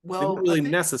well, I really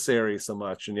think, necessary so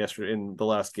much in the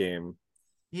last game?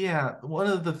 yeah, one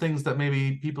of the things that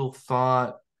maybe people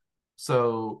thought,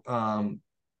 so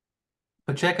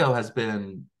Pacheco has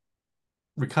been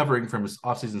recovering from his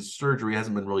offseason surgery,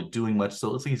 hasn't been really doing much. So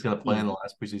it looks like he's going to play in Hmm. the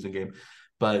last preseason game.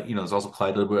 But there's also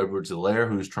Clyde Edwards-Helaire,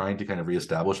 who's trying to kind of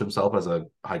reestablish himself as a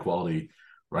high quality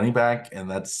running back,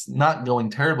 and that's not going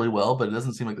terribly well. But it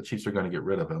doesn't seem like the Chiefs are going to get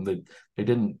rid of him. They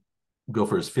didn't go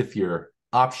for his 5th-year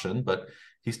option, but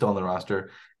he's still on the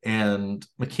roster. And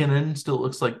McKinnon still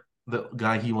looks like the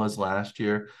guy he was last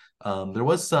year. There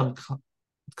was some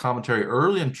commentary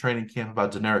early in training camp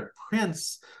about Deneric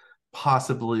Prince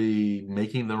possibly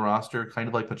making the roster, kind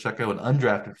of like Pacheco, an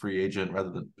undrafted free agent, rather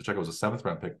than Pacheco was a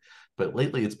 7th-round pick. But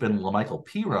lately, it's been Lamichael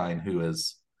Pirine who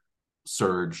has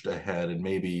surged ahead and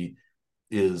maybe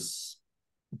is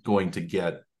going to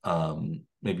get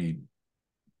maybe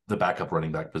the backup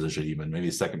running back position, even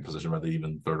maybe second position rather than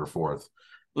even third or fourth.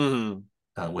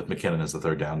 Mm-hmm. With McKinnon as the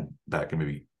third down back and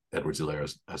maybe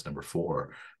Edwards-Helaire as number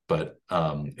 4, but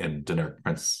and Deneric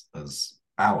Prince is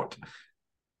out.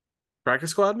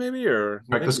 Practice squad, maybe, or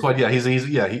Practice maybe. squad,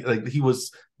 yeah, he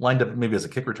was lined up maybe as a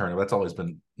kick returner. That's always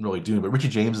been really doomed. But Richie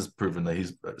James has proven that he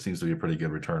seems to be a pretty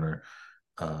good returner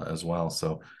as well.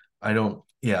 So I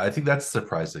think that's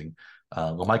surprising.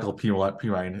 Michael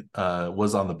Pirine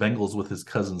was on the Bengals with his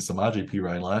cousin Samaje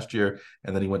Pirine last year,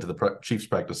 and then he went to the Chiefs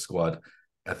practice squad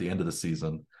at the end of the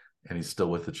season, and he's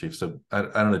still with the Chiefs. So I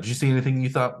don't know. Did you see anything you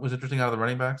thought was interesting out of the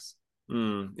running backs?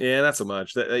 Yeah, not so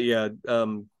much. Yeah.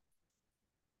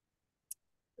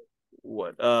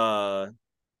 What?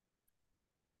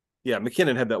 Yeah,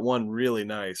 McKinnon had that one really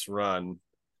nice run. It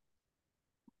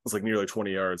was like nearly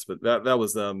 20 yards, but that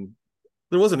was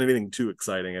there wasn't anything too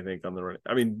exciting, I think, on the run.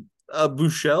 I mean,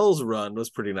 Bouchel's run was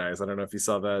pretty nice. I don't know if you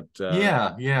saw that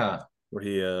Yeah. where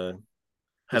he had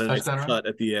His a nice touchdown run? cut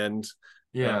at the end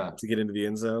Yeah. to get into the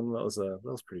end zone. That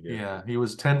was pretty good. Yeah. He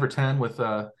was 10 for 10 with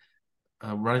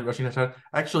rushing touchdown.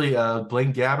 Actually,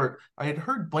 Blaine Gabbert. I had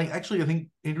heard Blaine. Actually, I think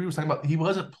Andrew was talking about he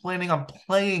wasn't planning on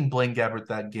playing Blaine Gabbert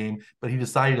that game, but he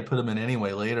decided to put him in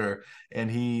anyway later, and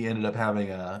he ended up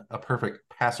having a perfect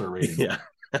passer rating. Yeah.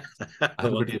 The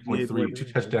 158.3, 2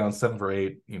 touchdowns, 7 for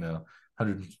 8.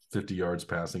 150 yards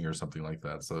passing or something like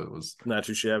that. So it was not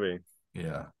too shabby.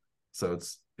 Yeah. So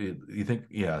you think,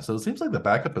 yeah. So it seems like the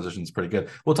backup position is pretty good.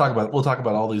 We'll talk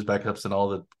about all these backups and all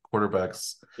the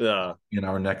quarterbacks Yeah. in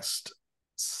our next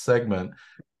segment.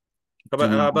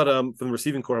 How about from the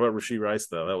receiving core? How about Rashee Rice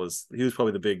though? He was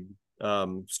probably the big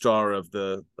star of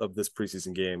this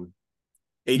preseason game.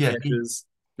 8 Yeah, catches,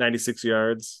 96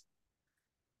 yards.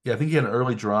 I think he had an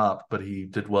early drop, but he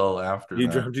did well after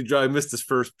that. He missed his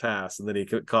first pass, and then he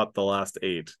caught the last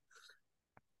 8.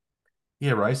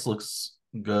 Yeah, Rice looks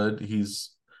good.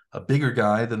 He's a bigger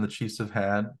guy than the Chiefs have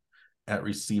had at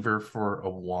receiver for a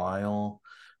while.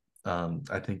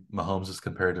 I think Mahomes has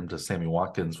compared him to Sammy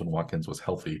Watkins when Watkins was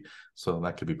healthy, so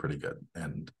that could be pretty good.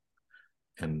 And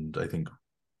I think,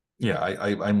 yeah,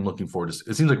 I'm looking forward to.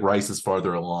 It seems like Rice is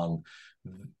farther along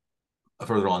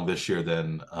this year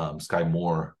than Sky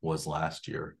Moore was last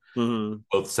year. Mm-hmm.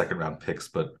 Both second-round picks,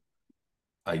 but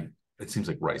it seems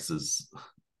like Rice is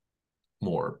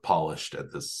more polished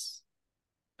at this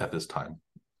time.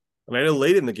 And I know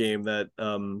late in the game that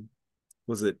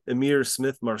was it Emir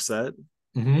Smith Marset?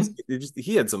 Mm-hmm.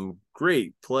 He had some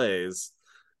great plays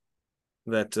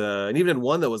that and even in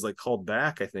one that was like called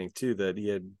back, I think too, that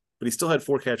but he still had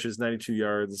 4 catches, 92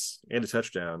 yards, and a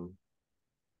touchdown.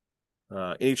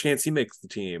 Any chance he makes the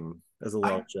team as a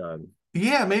long shot?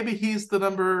 Yeah, maybe he's the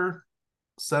number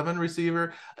 7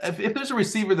 receiver. If there's a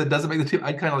receiver that doesn't make the team,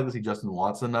 I'd kind of like to see Justin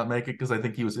Watson not make it because I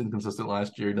think he was inconsistent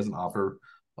last year. He doesn't offer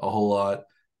a whole lot.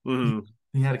 Mm-hmm.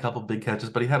 He had a couple big catches,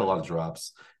 but he had a lot of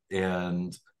drops.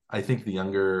 And I think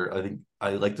I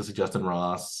like to see Justin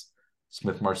Ross,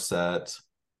 Smith Marset,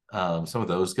 some of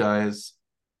those guys.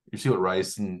 You see what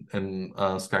Rice and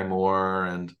Sky Moore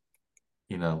and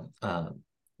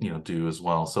do as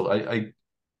well. So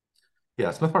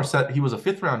yeah, Smith Marset, he was a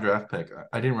 5th-round draft pick.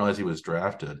 I didn't realize he was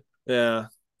drafted. Yeah.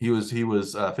 He was a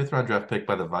 5th-round draft pick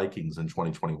by the Vikings in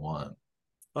 2021.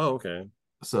 Oh, okay.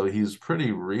 So he's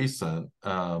pretty recent.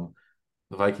 The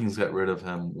Vikings got rid of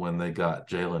him when they got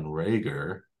Jalen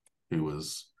Reagor, who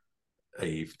was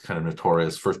a kind of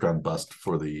notorious first-round bust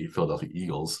for the Philadelphia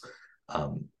Eagles.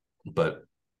 But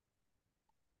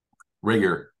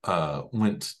Reagor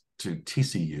went to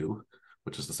TCU,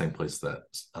 which is the same place that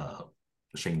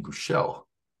Shane Buechele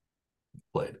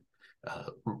played.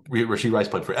 Rashee Rice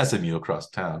played for SMU across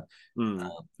town.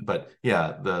 But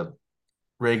yeah, the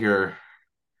Reagor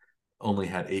only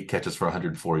had 8 catches for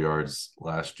 104 yards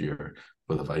last year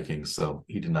for the Vikings, so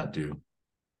he did not do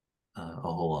a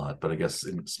whole lot. But I guess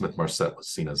Smith Marset was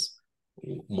seen as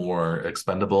more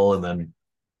expendable, and then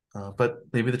but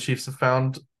maybe the Chiefs have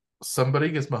found somebody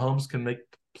because Mahomes can make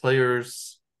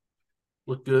players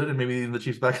look good, and maybe the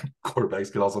Chiefs back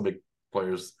quarterbacks can also make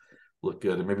players look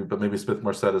good, and maybe Smith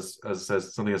Marset has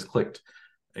something has clicked,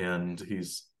 and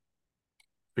he's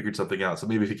figured something out. So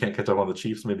maybe if he can't catch up on the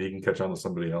Chiefs, maybe he can catch on to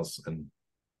somebody else, and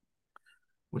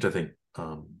which I think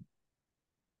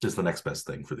is the next best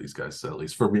thing for these guys. So at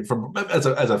least for me, from as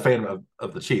a fan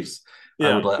of the Chiefs, I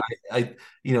Yeah, would like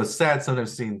it's sad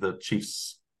sometimes seeing the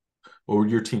Chiefs or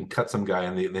your team cut some guy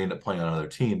and they end up playing on another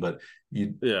team, but I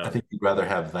yeah. think you'd rather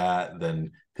have that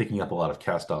than picking up a lot of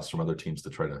cast offs from other teams to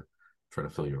try to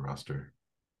fill your roster.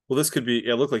 Well, this could be.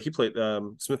 Yeah, it looked like he played.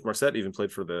 Smith Marset even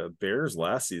played for the Bears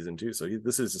last season too. So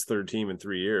this is his third team in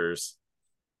 3 years,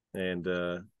 and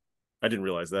I didn't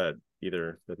realize that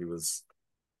either. That he was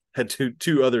had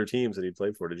two other teams that he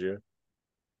played for. Did you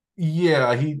Yeah,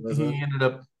 realize that? he ended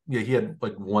up he had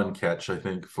like one catch I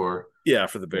think for Yeah,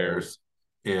 for the Bears.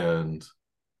 Bears, and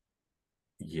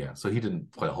yeah, so he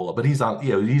didn't play a whole lot, but he's on.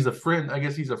 Yeah, he's a fringe. I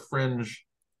guess he's a fringe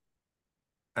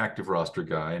active roster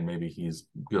guy, and maybe he's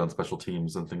good on special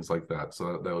teams and things like that.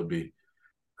 So that would be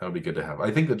good to have. I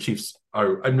think the Chiefs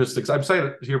are. I'm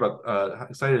excited to hear about.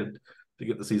 Excited to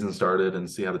get the season started and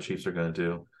see how the Chiefs are going to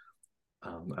do.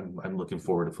 I'm looking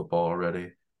forward to football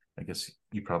already. I guess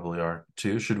you probably are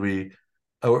too. Should we?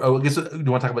 I guess do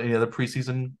you want to talk about any other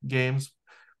preseason games?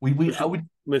 We should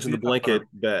mention We the did talk about blanket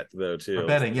bet though our too.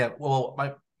 betting. Yeah, well,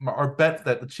 our bet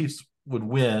that the Chiefs would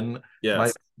win might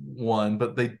Yes. won,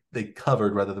 but they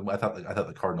covered rather than I thought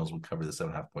the Cardinals would cover the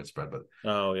 7.5 point spread,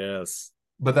 Oh yes.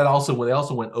 but that also they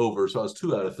also went over, so I was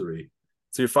 2 out of 3.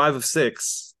 So you're 5 of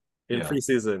 6 in Yeah,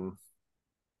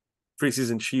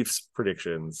 preseason Chiefs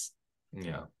predictions.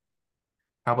 yeah.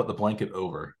 How about the blanket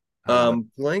over? How did that?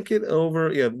 Blanket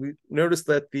over. Yeah, we noticed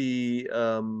that the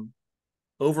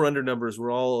over under numbers were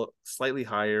all slightly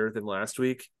higher than last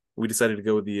week. We decided to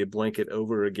go with the blanket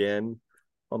over again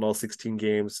on all 16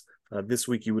 games. This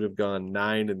week you would have gone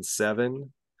 9-7.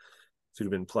 So you'd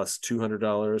have been plus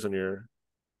 $200 on your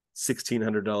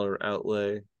 $1,600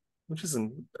 outlay, which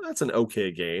isn't that's an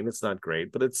okay gain. It's not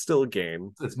great, but it's still a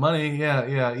gain. It's money. Yeah,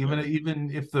 yeah. Yeah. Even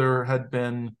if there had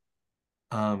been,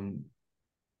 um,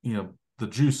 the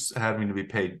juice having to be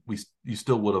paid, you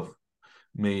still would have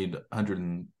made 100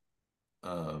 and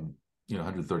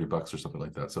 130 bucks or something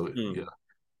like that. So Hmm. yeah,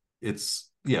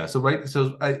 it's yeah. So right.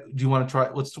 So do you want to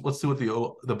try? Let's see what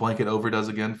the blanket over does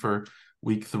again for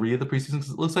week 3 of the preseason.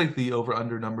 'Cause it looks like the over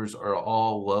under numbers are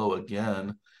all low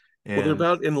again, Well, they're and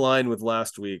about in line with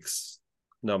last week's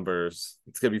numbers.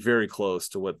 It's gonna be very close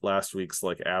to what last week's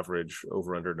like average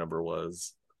over under number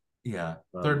was. yeah,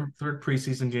 Um, third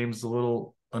preseason game is a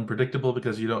little unpredictable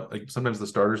because you don't like sometimes the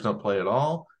starters don't play at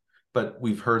all. But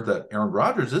we've heard that Aaron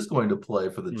Rodgers is going to play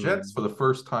for the Jets hmm. for the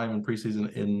first time in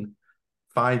preseason in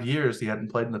 5 years. He hadn't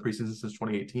played in the preseason since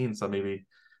 2018, so maybe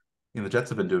the Jets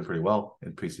have been doing pretty well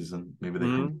in preseason. Maybe they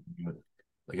can Hmm. do it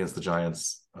against the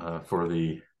Giants for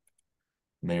the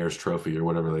Mayor's Trophy or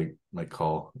whatever they might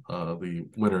call the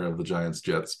winner of the Giants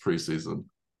Jets preseason.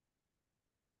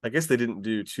 I guess they didn't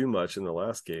do too much in the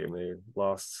last game. They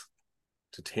lost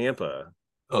to Tampa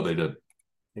Oh, they did.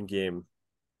 in game,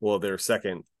 well, their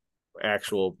second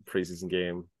actual preseason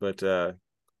game. But yeah,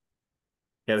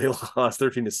 they lost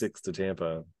 13-6 to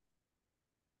Tampa.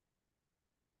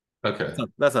 Okay.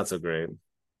 That's not so great.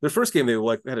 Their first game, they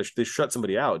like they shut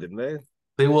somebody out, didn't they?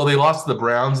 They lost to the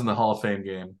Browns in the Hall of Fame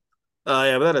game.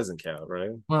 Yeah, but that doesn't count, right?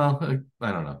 Well,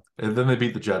 I don't know. And then they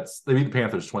beat the Jets. They beat the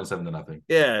Panthers 27-0.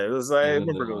 Yeah, it was. I And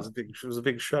then they remember lost. it was a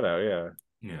big shutout.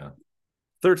 Yeah, Yeah.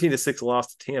 13-6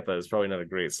 loss to Tampa is probably not a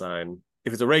great sign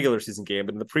if it's a regular season game.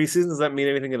 But in the preseason, does that mean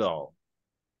anything at all?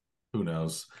 Who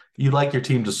knows? You'd like your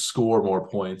team to score more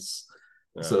points.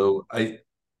 Yeah. So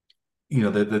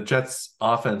the Jets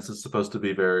offense is supposed to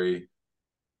be very,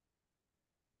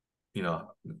 you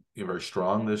know, very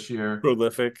strong this year.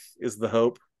 Prolific is the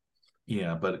hope.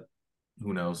 Yeah, but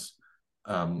who knows?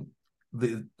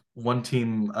 The one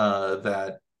team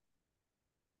that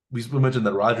we mentioned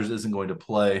that Rodgers isn't going to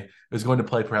play is going to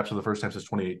play perhaps for the first time since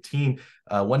 2018.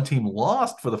 One team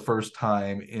lost for the first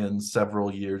time in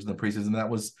several years in the preseason. That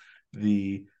was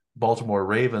the Baltimore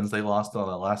Ravens. They lost on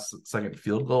a last second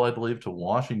field goal, I believe, to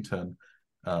Washington,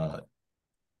 uh,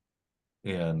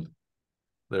 and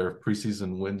their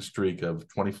preseason win streak of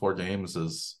 24 games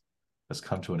has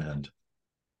come to an end.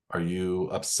 Are you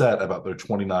upset about their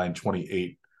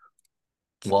 29-28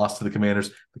 loss to the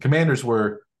Commanders? The Commanders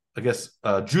were, I guess,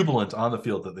 jubilant on the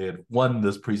field that they had won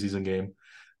this preseason game.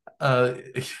 Uh,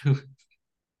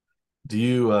 do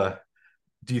you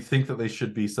do you think that they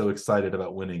should be so excited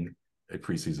about winning a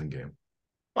preseason game?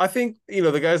 I think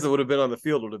the guys that would have been on the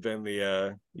field would have been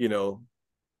the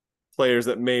players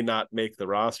that may not make the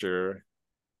roster.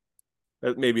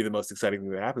 That may be the most exciting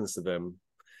thing that happens to them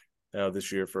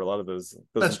this year for a lot of those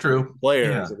That's true. Yeah,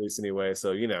 players, at least anyway.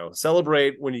 So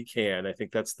celebrate when you can. I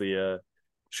think that's the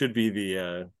should be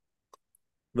the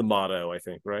motto, I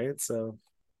think, right? So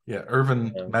Yeah,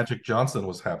 Irvin uh, Magic Johnson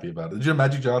was happy about it. Did you know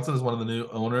Magic Johnson is one of the new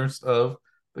owners of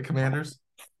the Commanders?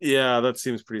 yeah, that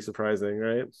seems pretty surprising,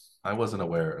 right? I wasn't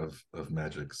aware of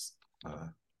Magic's uh,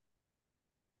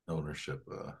 ownership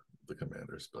the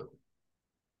Commanders, but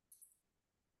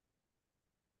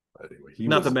anyway, he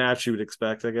Not the was. match you would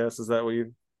expect, I guess. Is that what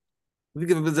you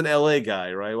think of him as an LA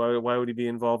guy, right? Why would he be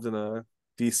involved in a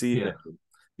DC Yeah, thing?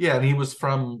 yeah, and he was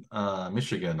from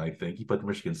Michigan, I think. He played for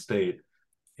Michigan State,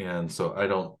 and so I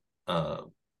don't. Uh,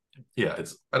 yeah,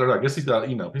 it's I don't know. I guess he's got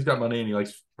money and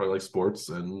he probably likes sports,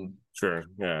 and Sure,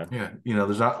 yeah. yeah,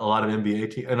 there's not a lot of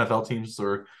NFL teams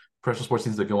or professional sports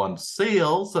teams that go on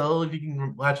sale. So if you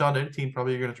can latch on to any team,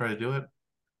 probably you're going to try to do it.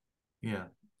 Yeah,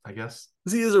 I guess.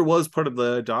 Because he is or was part of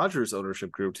the Dodgers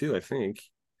ownership group too, I think.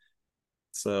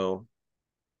 So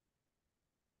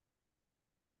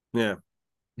yeah,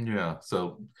 Yeah.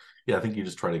 So yeah, I think you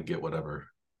just try to get whatever.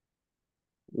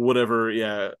 whatever,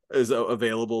 yeah, is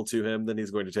available to him, then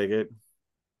he's going to take it.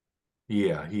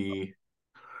 Yeah,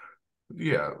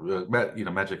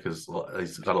 Magic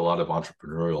he's got a lot of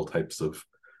entrepreneurial types of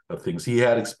things. He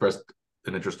had expressed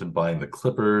an interest in buying the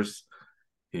Clippers.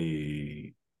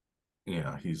 He,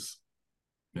 yeah, he's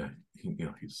yeah,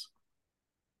 he's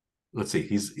let's see,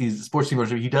 he's a sports team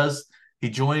owner. He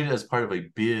joined as part of a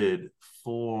bid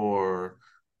for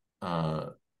uh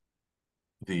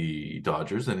the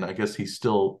Dodgers, and I guess he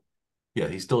still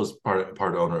is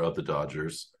part owner of the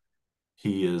Dodgers.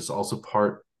 He is also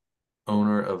part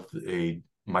owner of a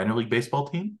minor league baseball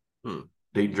team, Hmm.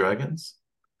 Dayton Dragons.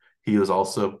 He is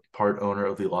also part owner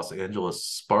of the Los Angeles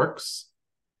Sparks.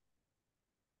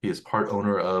 He is part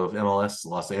owner of MLS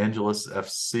Los Angeles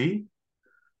FC.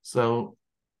 So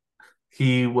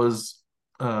he was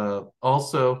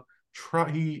also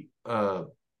he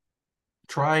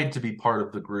tried to be part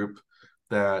of the group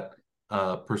that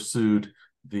pursued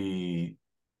the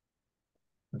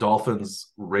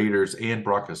Dolphins, Raiders, and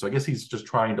Broncos. So I guess he's just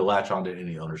trying to latch onto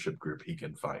any ownership group he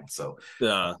can find. So,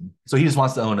 Yeah. so he just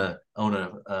wants to own a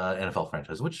NFL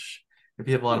franchise. Which, if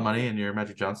you have a lot of money and you're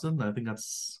Magic Johnson, I think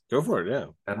that's Go for it, yeah.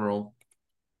 admirable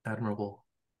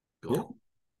Yeah. goal.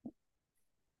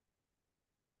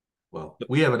 Well,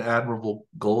 we have an admirable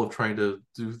goal of trying to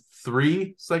do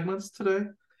 3 segments today, like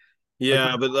we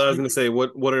Yeah, did but I last was week. gonna say,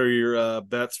 what are your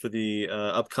bets for the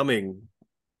upcoming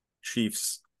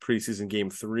Chiefs preseason game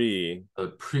three?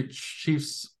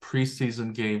 Chiefs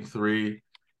preseason game 3.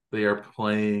 They are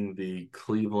playing the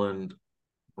Cleveland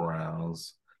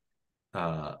Browns.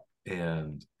 Uh,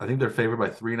 and I think they're favored by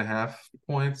 3.5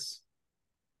 points.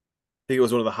 I think it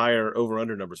was one of the higher over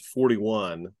under numbers,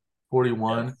 41. Yeah.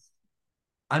 41.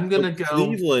 I'm So gonna go.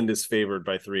 Cleveland is favored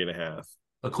by 3.5.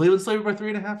 A Cleveland's favored by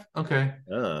 3.5. Okay,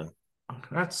 Uh,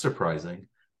 that's surprising.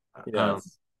 Um,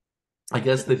 yes. I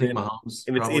guess they think And, Mahomes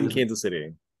and it's probably in isn't. Kansas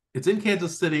City. It's in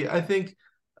Kansas City, I think,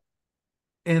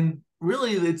 and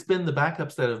really, it's been the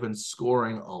backups that have been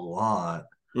scoring a lot.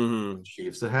 Mm-hmm.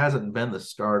 Chiefs. It hasn't been the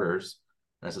starters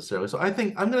necessarily. So I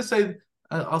think I'm gonna say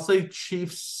I'll say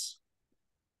Chiefs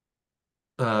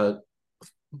uh,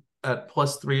 at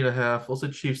plus 3.5. We'll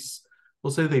say Chiefs.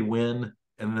 We'll say they win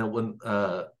and then win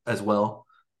as well,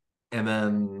 and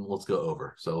then let's go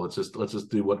over. So let's just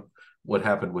do what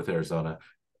happened with Arizona.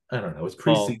 I don't know. It's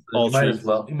preseason. All Chiefs.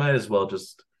 You might as well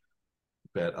just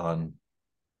bet on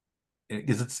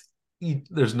because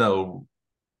there's no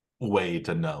way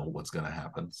to know what's going to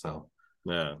happen. So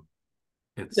Yeah.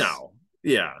 it's No.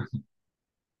 Yeah.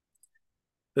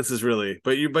 This is really,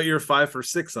 but you're 5 for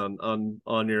 6 on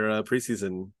your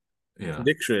preseason yeah.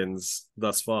 predictions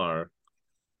thus far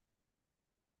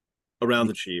around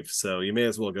the Chiefs. So you may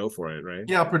as well go for it, right?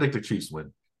 Yeah, I'll predict the Chiefs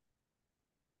win.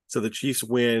 So the Chiefs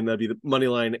win. That'd be the money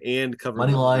line and covered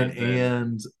Money by line then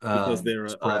and because they're the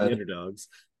spread. underdogs.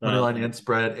 Money Uh, line and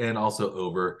spread, and also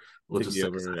over. We'll take just the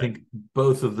say 'cause over. I Yeah. think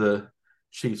both of the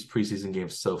Chiefs preseason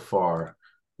games so far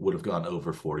would have gone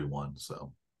over 41.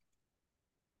 So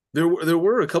There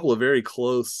were a couple of very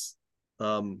close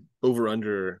over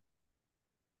under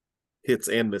hits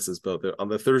and misses both. On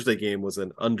the Thursday game was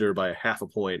an under by 0.5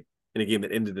 point in a game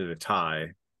that ended in a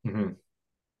tie, mm-hmm.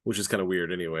 which is kind of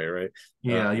weird anyway, right?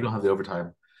 Yeah, you don't have the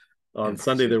overtime On in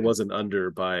Sunday there preseason. was an under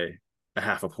by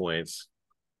 0.5 point,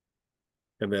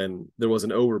 and then there was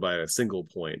an over by a single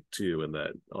point too in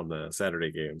that on the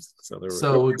Saturday games. So there were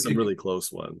So some really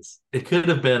close ones. it could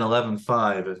have been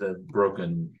 11-5 if it had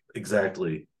broken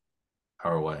exactly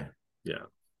our way. Yeah.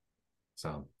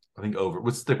 So I think over.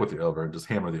 Let's stick with the over and just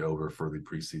hammer the over for the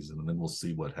preseason, and then we'll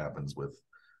see what happens with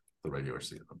the regular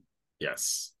season.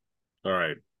 Yes. All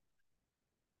right.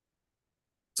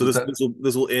 So Does this that this will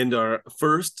this will end our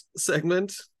first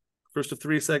segment, first of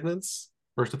three segments.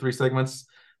 first of three segments?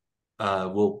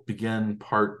 We'll begin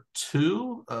part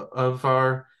two of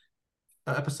our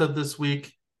episode this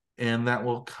week, and that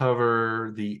will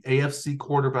cover the AFC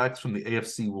quarterbacks from the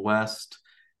AFC West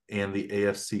and the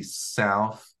AFC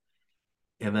South.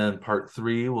 And then part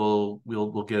three, we'll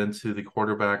get into the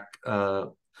quarterback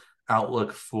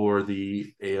outlook for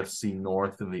the AFC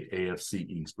North and the AFC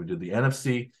East. We did the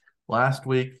NFC last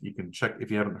week. You can check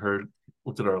if you haven't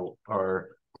looked at our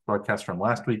broadcast from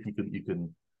last week. You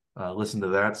can listen to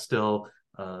that still.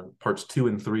 Parts 2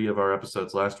 and 3 of our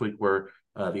episodes last week were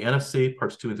the NFC.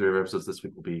 Parts 2 and 3 of our episodes this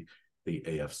week will be the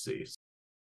AFC.